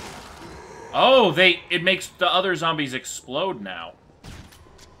 Oh, it makes the other zombies explode now.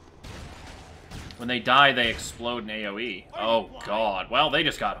 When they die, they explode in AoE. Oh god. Well, they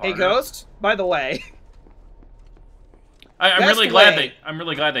just got harder. Hey, Ghost. By the way, I'm Best really glad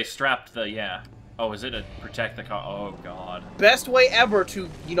way- they strapped the Oh, is it to protect the car? Oh god. best way ever to,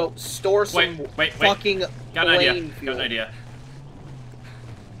 you know, store some Wait. fucking Got an idea. plane Got fuel. an idea.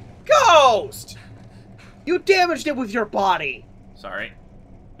 Ghost! You damaged it with your body. Sorry.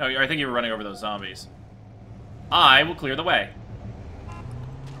 No, I think you were running over those zombies. I will clear the way.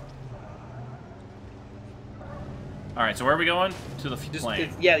 Alright, so where are we going? To the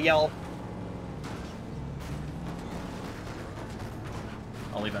plane. Yeah, yellow.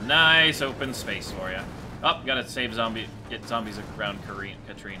 I'll leave a nice open space for you. Oh, gotta save zombie. Get zombies around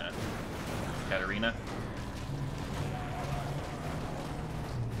Katrina.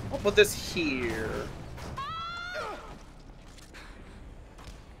 I'll put this here.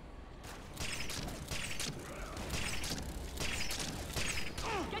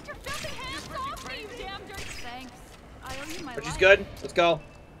 Get your filthy hands off me, you damn dirty... Thanks. I owe you my Which is life. good. Let's go.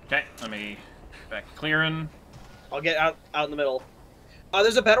 Okay, let me back clearing. I'll get out in the middle.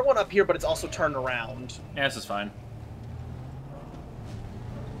 There's a better one up here, but it's also turned around. Yeah, this is fine.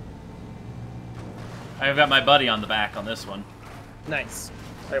 I've got my buddy on the back on this one. Nice.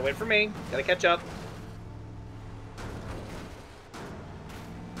 Alright, wait for me. Gotta catch up.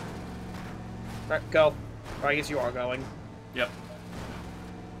 Alright, go. Or I guess you are going. Yep.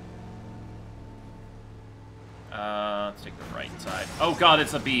 Let's take the right side. Oh god,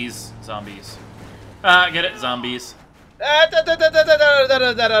 it's the bees. Zombies. Get it? Zombies. I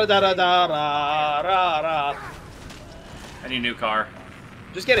need a new car.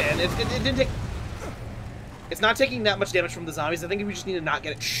 Just get in. It didn't take... It's not taking that much damage from the zombies. I think we just need to not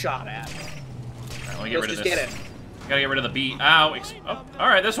get it shot at. Alright, let me get rid of Just this. get in. Gotta get rid of the bee. Ow! Oh,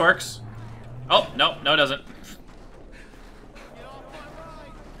 alright, this works. Oh, no, it doesn't.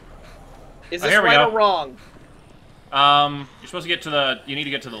 Is Oh, this here we right go. or wrong? You're supposed to get to the... You need to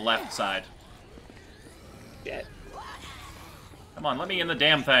get to the left side. Shit. Come on, let me in the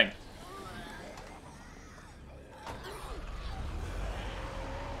damn thing.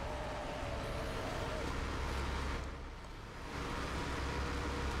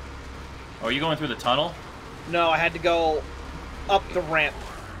 Oh, are you going through the tunnel? No, I had to go up the ramp.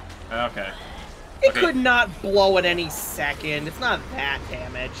 Okay. It could not blow at any second. It's not that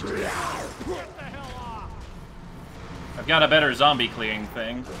damaged. I've got a better zombie clearing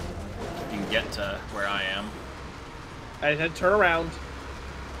thing. You can get to where I am. I had to turn around.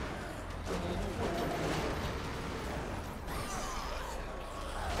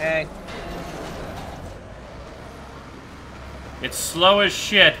 Hey. It's slow as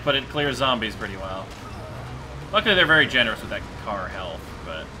shit, but it clears zombies pretty well. Luckily, they're very generous with that car health,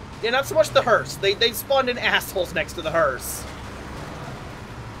 but... Yeah, not so much the hearse. They spawned in assholes next to the hearse.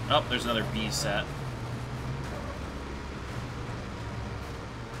 Oh, there's another bee set.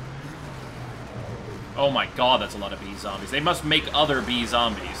 Oh my god, that's a lot of bee zombies. They must make other bee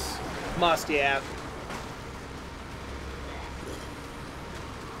zombies. Must, yeah.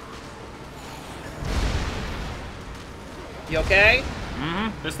 You okay?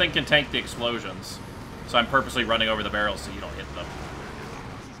 Mm-hmm. This thing can tank the explosions. So I'm purposely running over the barrels so you don't hit them.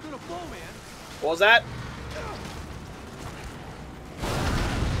 She's gonna blow, man. What was that?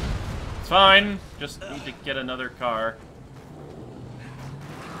 It's fine. Just need to get another car.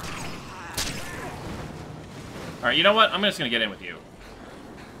 Alright, you know what? I'm just gonna get in with you.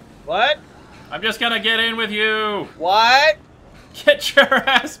 What? I'm just gonna get in with you! What? Get your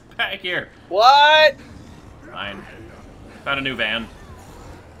ass back here! What? Fine. Found a new van.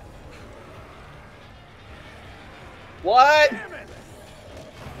 What?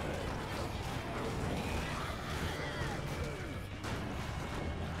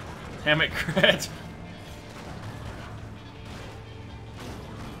 Damn it, Crit.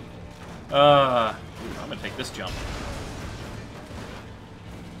 I'm gonna take this jump.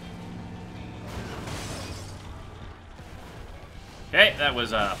 Okay, that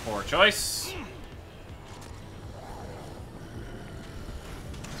was a poor choice.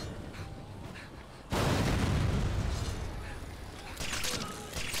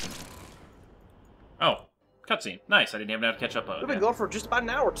 Oh, cutscene. Nice, I didn't even have to catch up on it. We've been going for just about an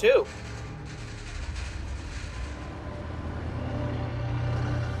hour, too.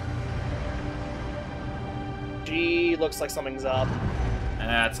 Gee, looks like something's up.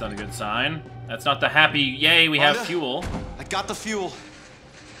 That's not a good sign. That's not the happy, yay, we have fuel. I got the fuel.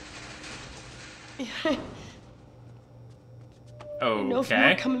 Okay. No more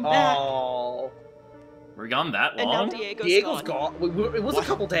coming back. Oh. We're gone that And now long? Diego's gone. It was a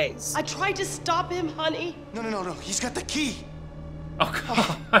couple days. I tried to stop him, honey. No. He's got the key.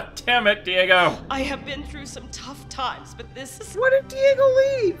 Oh, god damn it, Diego. I have been through some tough times, but this is... Why did Diego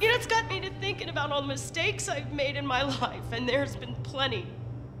leave? You know, it's got me to thinking about all the mistakes I've made in my life, and there's been plenty.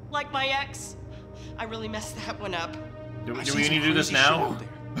 Like my ex. I really messed that one up. Do we need to do this now?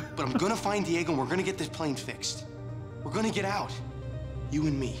 But I'm gonna find Diego and we're gonna get this plane fixed. We're gonna get out. You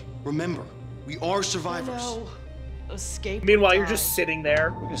and me. Remember, we are survivors. No. Escape. Meanwhile, you're just sitting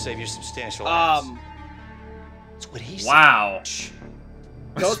there. We're gonna save you substantial ass. That's what he said. Wow.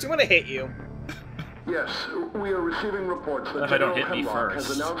 Ghost, I'm gonna hit you. Yes, we are receiving reports that If I don't General hit me Hemlock first.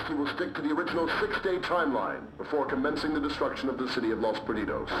 has announced he will stick to the original 6-day timeline before commencing the destruction of the city of Los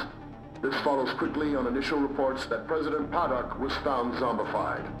Perditos. This follows quickly on initial reports that President Paddock was found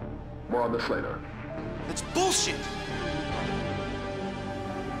zombified. More on this later. That's bullshit!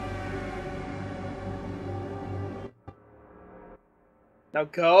 Now,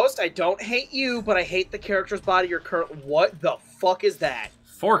 Ghost, I don't hate you, but I hate the character's body you're current. What the fuck is that?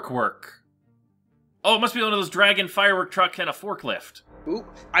 Fork work. Oh, it must be one of those dragon firework truck and a forklift. Ooh,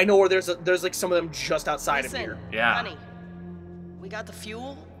 I know where there's like some of them just outside of here. Yeah. Honey, we got the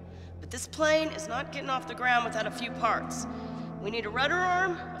fuel, but this plane is not getting off the ground without a few parts. We need a rudder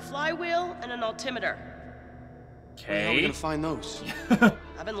arm, a flywheel, and an altimeter. How are we gonna find those?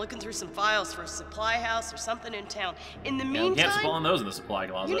 I've been looking through some files for a supply house or something in town. In the Yeah, we meantime, can't spawn those in the supply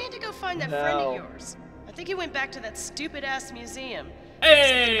closet. you need to go find that friend of yours. I think he went back to that stupid-ass museum.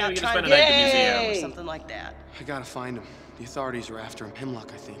 Hey, Something we get to about spend a trying night at the to- museum. or something like that. I gotta find him. The authorities are after him.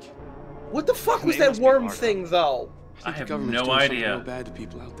 Hemlock, I think. What the fuck was They that must be worm hard. thing, though? I The have government's no doing something idea. real bad to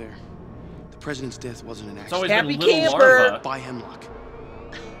people out there. The president's death wasn't an It's accident. always been little larva. By Hemlock.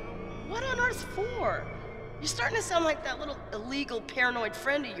 What on earth for? You're starting to sound like that little illegal paranoid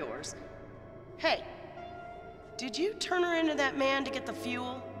friend of yours. Hey, did you turn her into that man to get the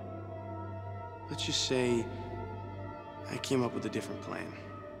fuel? Let's just say I came up with a different plan.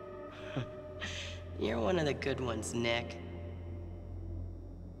 You're one of the good ones, Nick.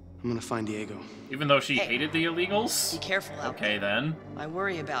 I'm gonna find Diego. Even though she Hey, hated the illegals? Be careful out Okay, then. I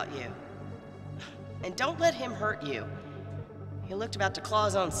worry about you. And don't let him hurt you. He looked about to claw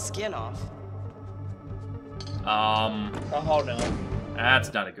his own skin off. Oh no.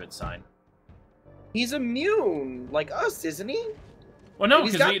 That's not a good sign. He's immune, like us, isn't he? Well, no,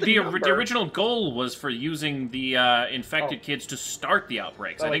 He's because got the number. original goal was for using the infected kids to start the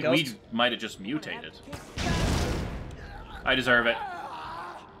outbreaks. Oh, I think like we Ghost? might have just mutated. I deserve it.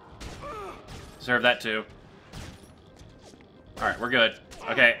 Deserve that too. Alright, we're good.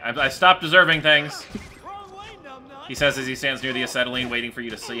 Okay, I stopped deserving things. He says as he stands near the acetylene waiting for you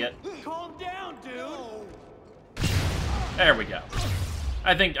to see it. Calm down, dude. There we go.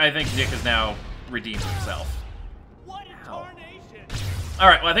 I think Nick has now redeemed himself. What in tarnation?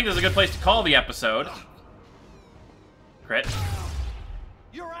 Alright, well I think this is a good place to call the episode. Crit.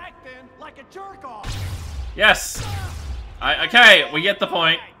 You're right. like a jerk off. Yes. Okay, we get the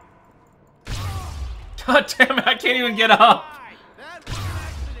point. God damn it! I can't even get up.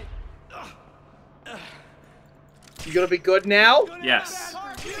 You gonna be good now? Yes.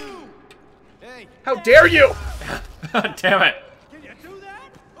 How dare you! God damn it. Can you do that?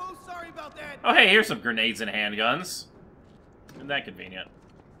 Oh, sorry about that. Oh, hey, here's some grenades and handguns. Isn't that convenient?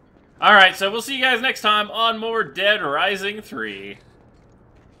 Alright, so we'll see you guys next time on more Dead Rising 3.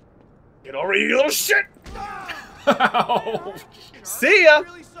 Get over here, you little shit! Oh. See ya!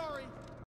 Really sorry.